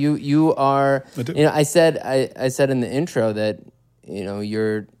company. You are. I do. I said in the intro that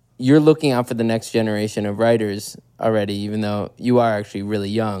you're looking out for the next generation of writers already, even though you are actually really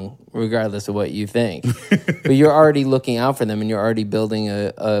young, regardless of what you think. But you're already looking out for them, and you're already building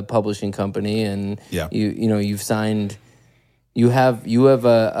a publishing company, and you've signed. You have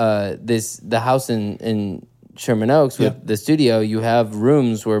the house in Sherman Oaks with the studio. You have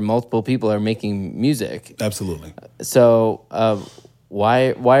rooms where multiple people are making music. Absolutely. So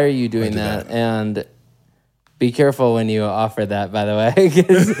why are you doing that? And Be careful when you offer that, by the way,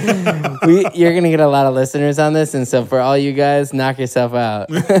 because you're going to get a lot of listeners on this. And so for all you guys, knock yourself out.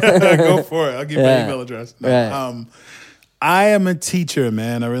 Go for it. I'll give you my email address. No, Right. I am a teacher,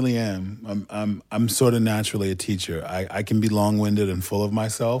 man. I really am. I'm sort of naturally a teacher. I can be long-winded and full of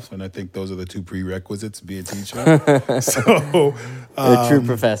myself, and I think those are the two prerequisites to be a teacher. So, A true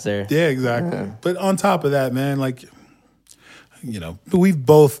professor. yeah, exactly. But on top of that, man, like, you know, we've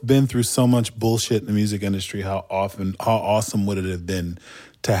both been through so much bullshit in the music industry. How awesome would it have been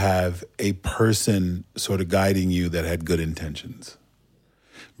to have a person sort of guiding you that had good intentions?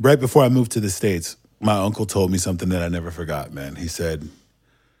 Right before I moved to the States, my uncle told me something that I never forgot, man. He said,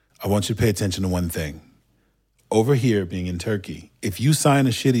 I want you to pay attention to one thing. Over here, being in Turkey, if you sign a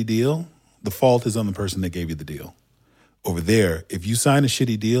shitty deal, the fault is on the person that gave you the deal. Over there, if you sign a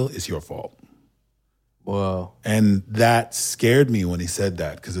shitty deal, it's your fault. Whoa. And that scared me when he said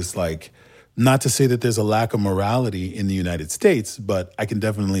that, because it's like, not to say that there's a lack of morality in the United States, but I can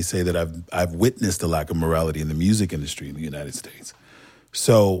definitely say that I've witnessed a lack of morality in the music industry in the United States.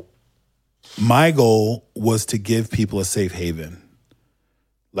 So my goal was to give people a safe haven.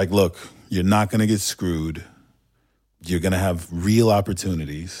 Like, look, you're not going to get screwed. You're going to have real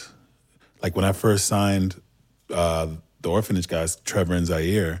opportunities. Like when I first signed the Orphanage guys, Trevor and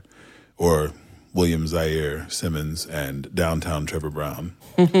Zaire, or William Zaire Simmons and Downtown Trevor Brown,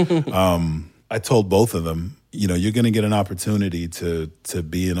 I told both of them, you know, you're going to get an opportunity to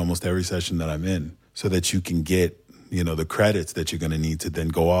be in almost every session that I'm in so that you can get, you know, the credits that you're going to need to then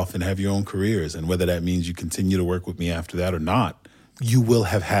go off and have your own careers. And whether that means you continue to work with me after that or not, you will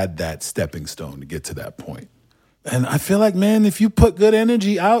have had that stepping stone to get to that point. And I feel like, man, if you put good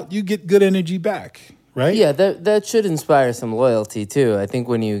energy out, you get good energy back, right? Yeah, that should inspire some loyalty too. I think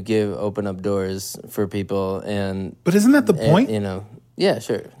when you open up doors for people and... But isn't that the point? You know, yeah,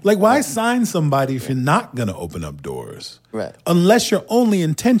 sure. Like, why sign somebody if you're not going to open up doors? Right. Unless your only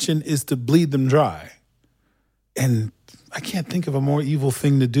intention is to bleed them dry. And I can't think of a more evil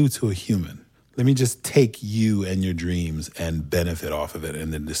thing to do to a human. Let me just take you and your dreams and benefit off of it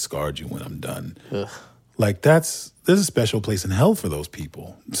and then discard you when I'm done. Ugh. Like, there's a special place in hell for those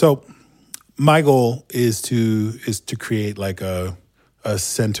people. So my goal is to create like a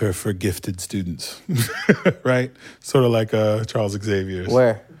center for gifted students, right? Sort of like Charles Xavier's.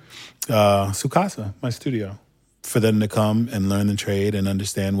 Where? Sukasa, my studio. For them to come and learn the trade and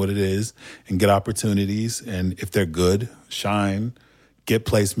understand what it is and get opportunities. And if they're good, shine, get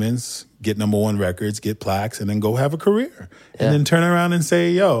placements, get #1 records, get plaques, and then go have a career. Yeah. And then turn around and say,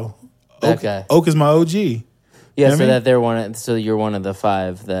 yo, That Oak is my OG. Yeah, You know so what I mean? that you're one of the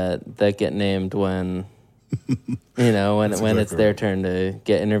 5 that get named when you know when exactly it's their right. turn to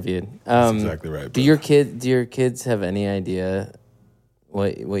get interviewed. That's exactly right. Do your kids have any idea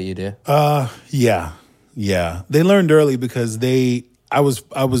what you do? Yeah. They learned early because I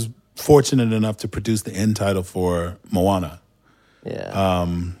was fortunate enough to produce the end title for Moana. Yeah.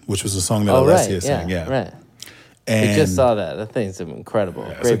 Which was a song that Oh, right. Alessia sang. Yeah. Right. And I just saw that. That thing's incredible.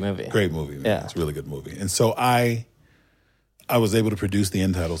 Yeah, Great it's a movie. Great movie. Man. Yeah. It's a really good movie. And so I was able to produce the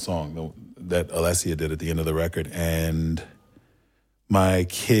end title song that Alessia did at the end of the record. And my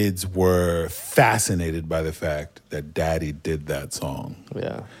kids were fascinated by the fact that Daddy did that song.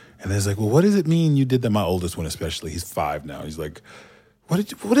 Yeah. And they're like, well, what does it mean you did that? My oldest one especially, he's 5 now. He's like,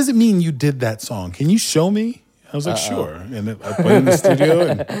 what does it mean you did that song? Can you show me? I was like, sure. And then I went in the studio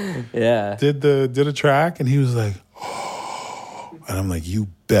and Yeah. did a track, and he was like, oh. And I'm like, you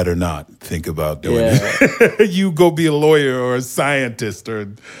better not think about doing it. You go be a lawyer or a scientist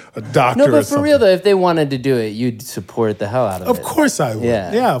or a doctor No, or but for something. real though, if they wanted to do it, you'd support the hell out of it. Of course I would.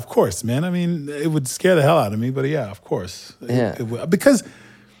 Yeah. Yeah, of course, man. I mean, it would scare the hell out of me, but yeah, of course. Yeah. It would. Because...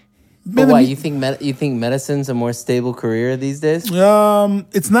 But why, you think medicine's a more stable career these days?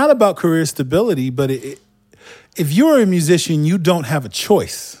 It's not about career stability, but if you're a musician, you don't have a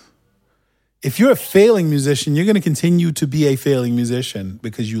choice. If you're a failing musician, you're going to continue to be a failing musician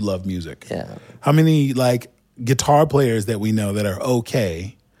because you love music. Yeah. How many like guitar players that we know that are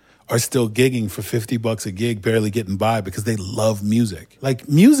okay are still gigging for $50 a gig, barely getting by because they love music? Like,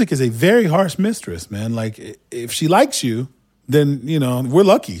 music is a very harsh mistress, man. Like, if she likes you, then, you know, we're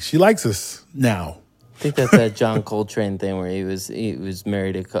lucky. She likes us now. I think that's that John Coltrane thing where he was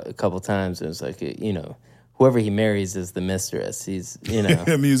married a couple times. It was like, you know, whoever he marries is the mistress. He's, you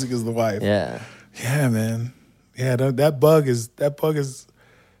know. Music is the wife. Yeah. Yeah, man. Yeah, that bug is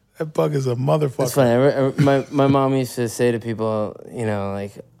That bug is a motherfucker. It's funny. My mom used to say to people,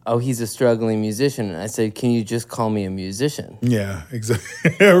 like, oh, he's a struggling musician. And I said, can you just call me a musician? Yeah,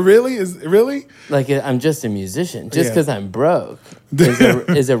 exactly. Really? Like, I'm just a musician. Just because I'm broke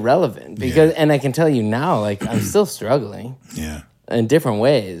is irrelevant. And I can tell you now, like, I'm still struggling. Yeah. In different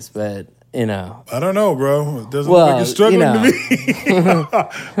ways, but, I don't know, bro. It doesn't look like you're struggling to me.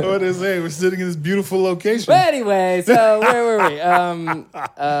 What they say, we're sitting in this beautiful location. But anyway, so where were we?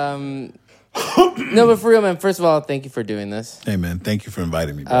 No, but for real, man, first of all, thank you for doing this. Hey, man, thank you for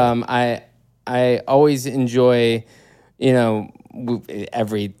inviting me, bro. I always enjoy,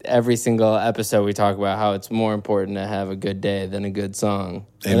 every single episode we talk about how it's more important to have a good day than a good song.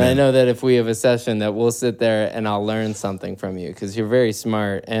 Amen. And I know that if we have a session that we'll sit there and I'll learn something from you because you're very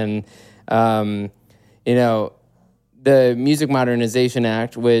smart. And, the Music Modernization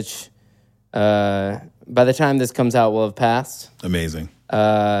Act, which by the time this comes out will have passed. Amazing.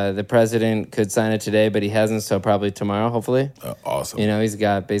 The president could sign it today, but he hasn't, so probably tomorrow, hopefully. Awesome. He's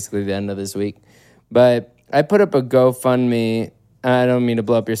got basically the end of this week. But I put up a GoFundMe. I don't mean to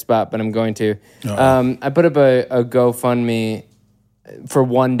blow up your spot, but I'm going to. I put up a GoFundMe for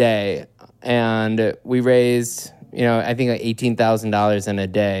one day, and we raised, I think like $18,000 in a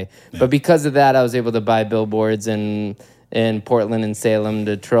day. Yeah. But because of that, I was able to buy billboards in Portland and Salem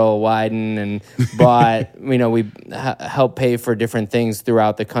to troll Wyden, and bought, we helped pay for different things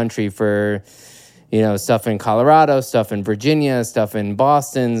throughout the country for, stuff in Colorado, stuff in Virginia, stuff in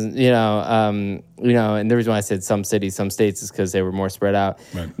Boston, and the reason why I said some cities, some states is because they were more spread out.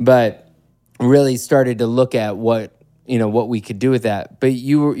 Right. But really started to look at what we could do with that. But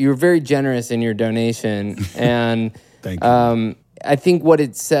you were very generous in your donation, and thank you. I think what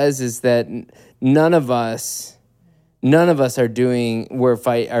it says is that none of us are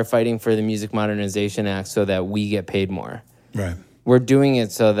fighting for the Music Modernization Act so that we get paid more. Right. We're doing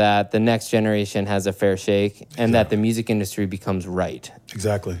it so that the next generation has a fair shake, and that the music industry becomes right.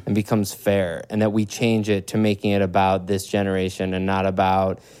 Exactly. And becomes fair, and that we change it to making it about this generation and not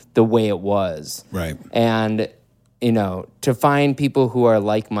about the way it was. Right. And, to find people who are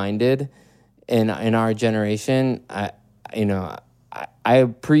like-minded in our generation, I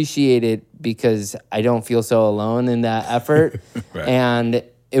appreciate it because I don't feel so alone in that effort. Right. And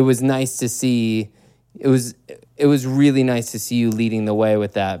it was nice to see. It was really nice to see you leading the way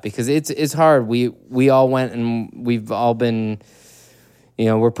with that, because it's hard. We all went, and we've all been,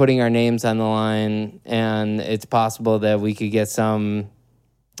 we're putting our names on the line, and it's possible that we could get some,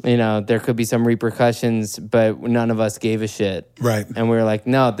 there could be some repercussions, but none of us gave a shit. Right. And we were like,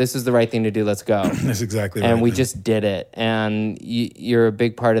 no, this is the right thing to do. Let's go. That's exactly right. And we just did it. And you're a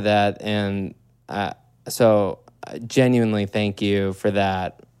big part of that. And so genuinely thank you for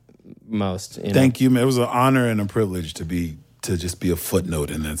that most. Thank you, man. It was an honor and a privilege to just be a footnote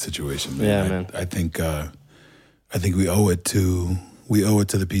in that situation, man. Yeah, man. I think we owe it to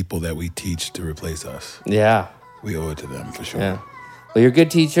the people that we teach to replace us. Yeah. We owe it to them for sure. Yeah. Well, you're a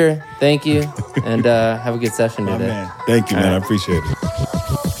good teacher. Thank you. And have a good session today. Man. Thank you, man. Right. I appreciate it.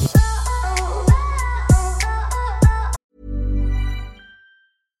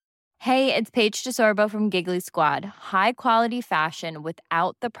 Hey, it's Paige DeSorbo from Giggly Squad. High quality fashion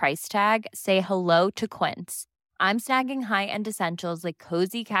without the price tag. Say hello to Quince. I'm snagging high-end essentials like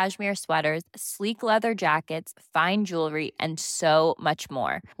cozy cashmere sweaters, sleek leather jackets, fine jewelry, and so much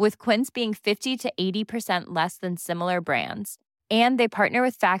more. With Quince being 50 to 80% less than similar brands. And they partner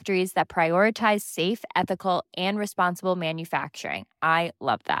with factories that prioritize safe, ethical, and responsible manufacturing. I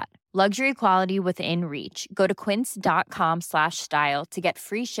love that. Luxury quality within reach. Go to quince.com/style to get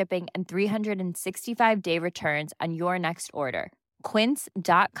free shipping and 365-day returns on your next order.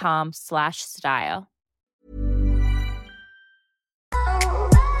 Quince.com/style.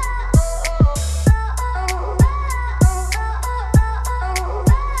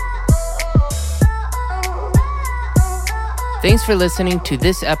 Thanks for listening to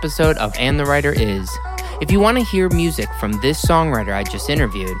this episode of And the Writer Is. If you want to hear music from this songwriter I just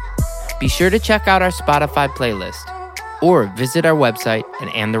interviewed, be sure to check out our Spotify playlist or visit our website at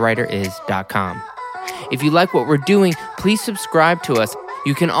andthewriteris.com. If you like what we're doing, please subscribe to us.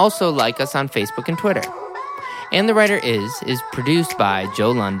 You can also like us on Facebook and Twitter. And the Writer is produced by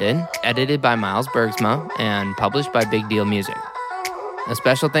Joe London, edited by Miles Bergsma, and published by Big Deal Music. A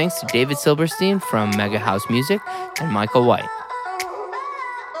special thanks to David Silverstein from Mega House Music and Michael White.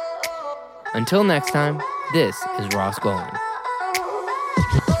 Until next time, this is Ross Golan.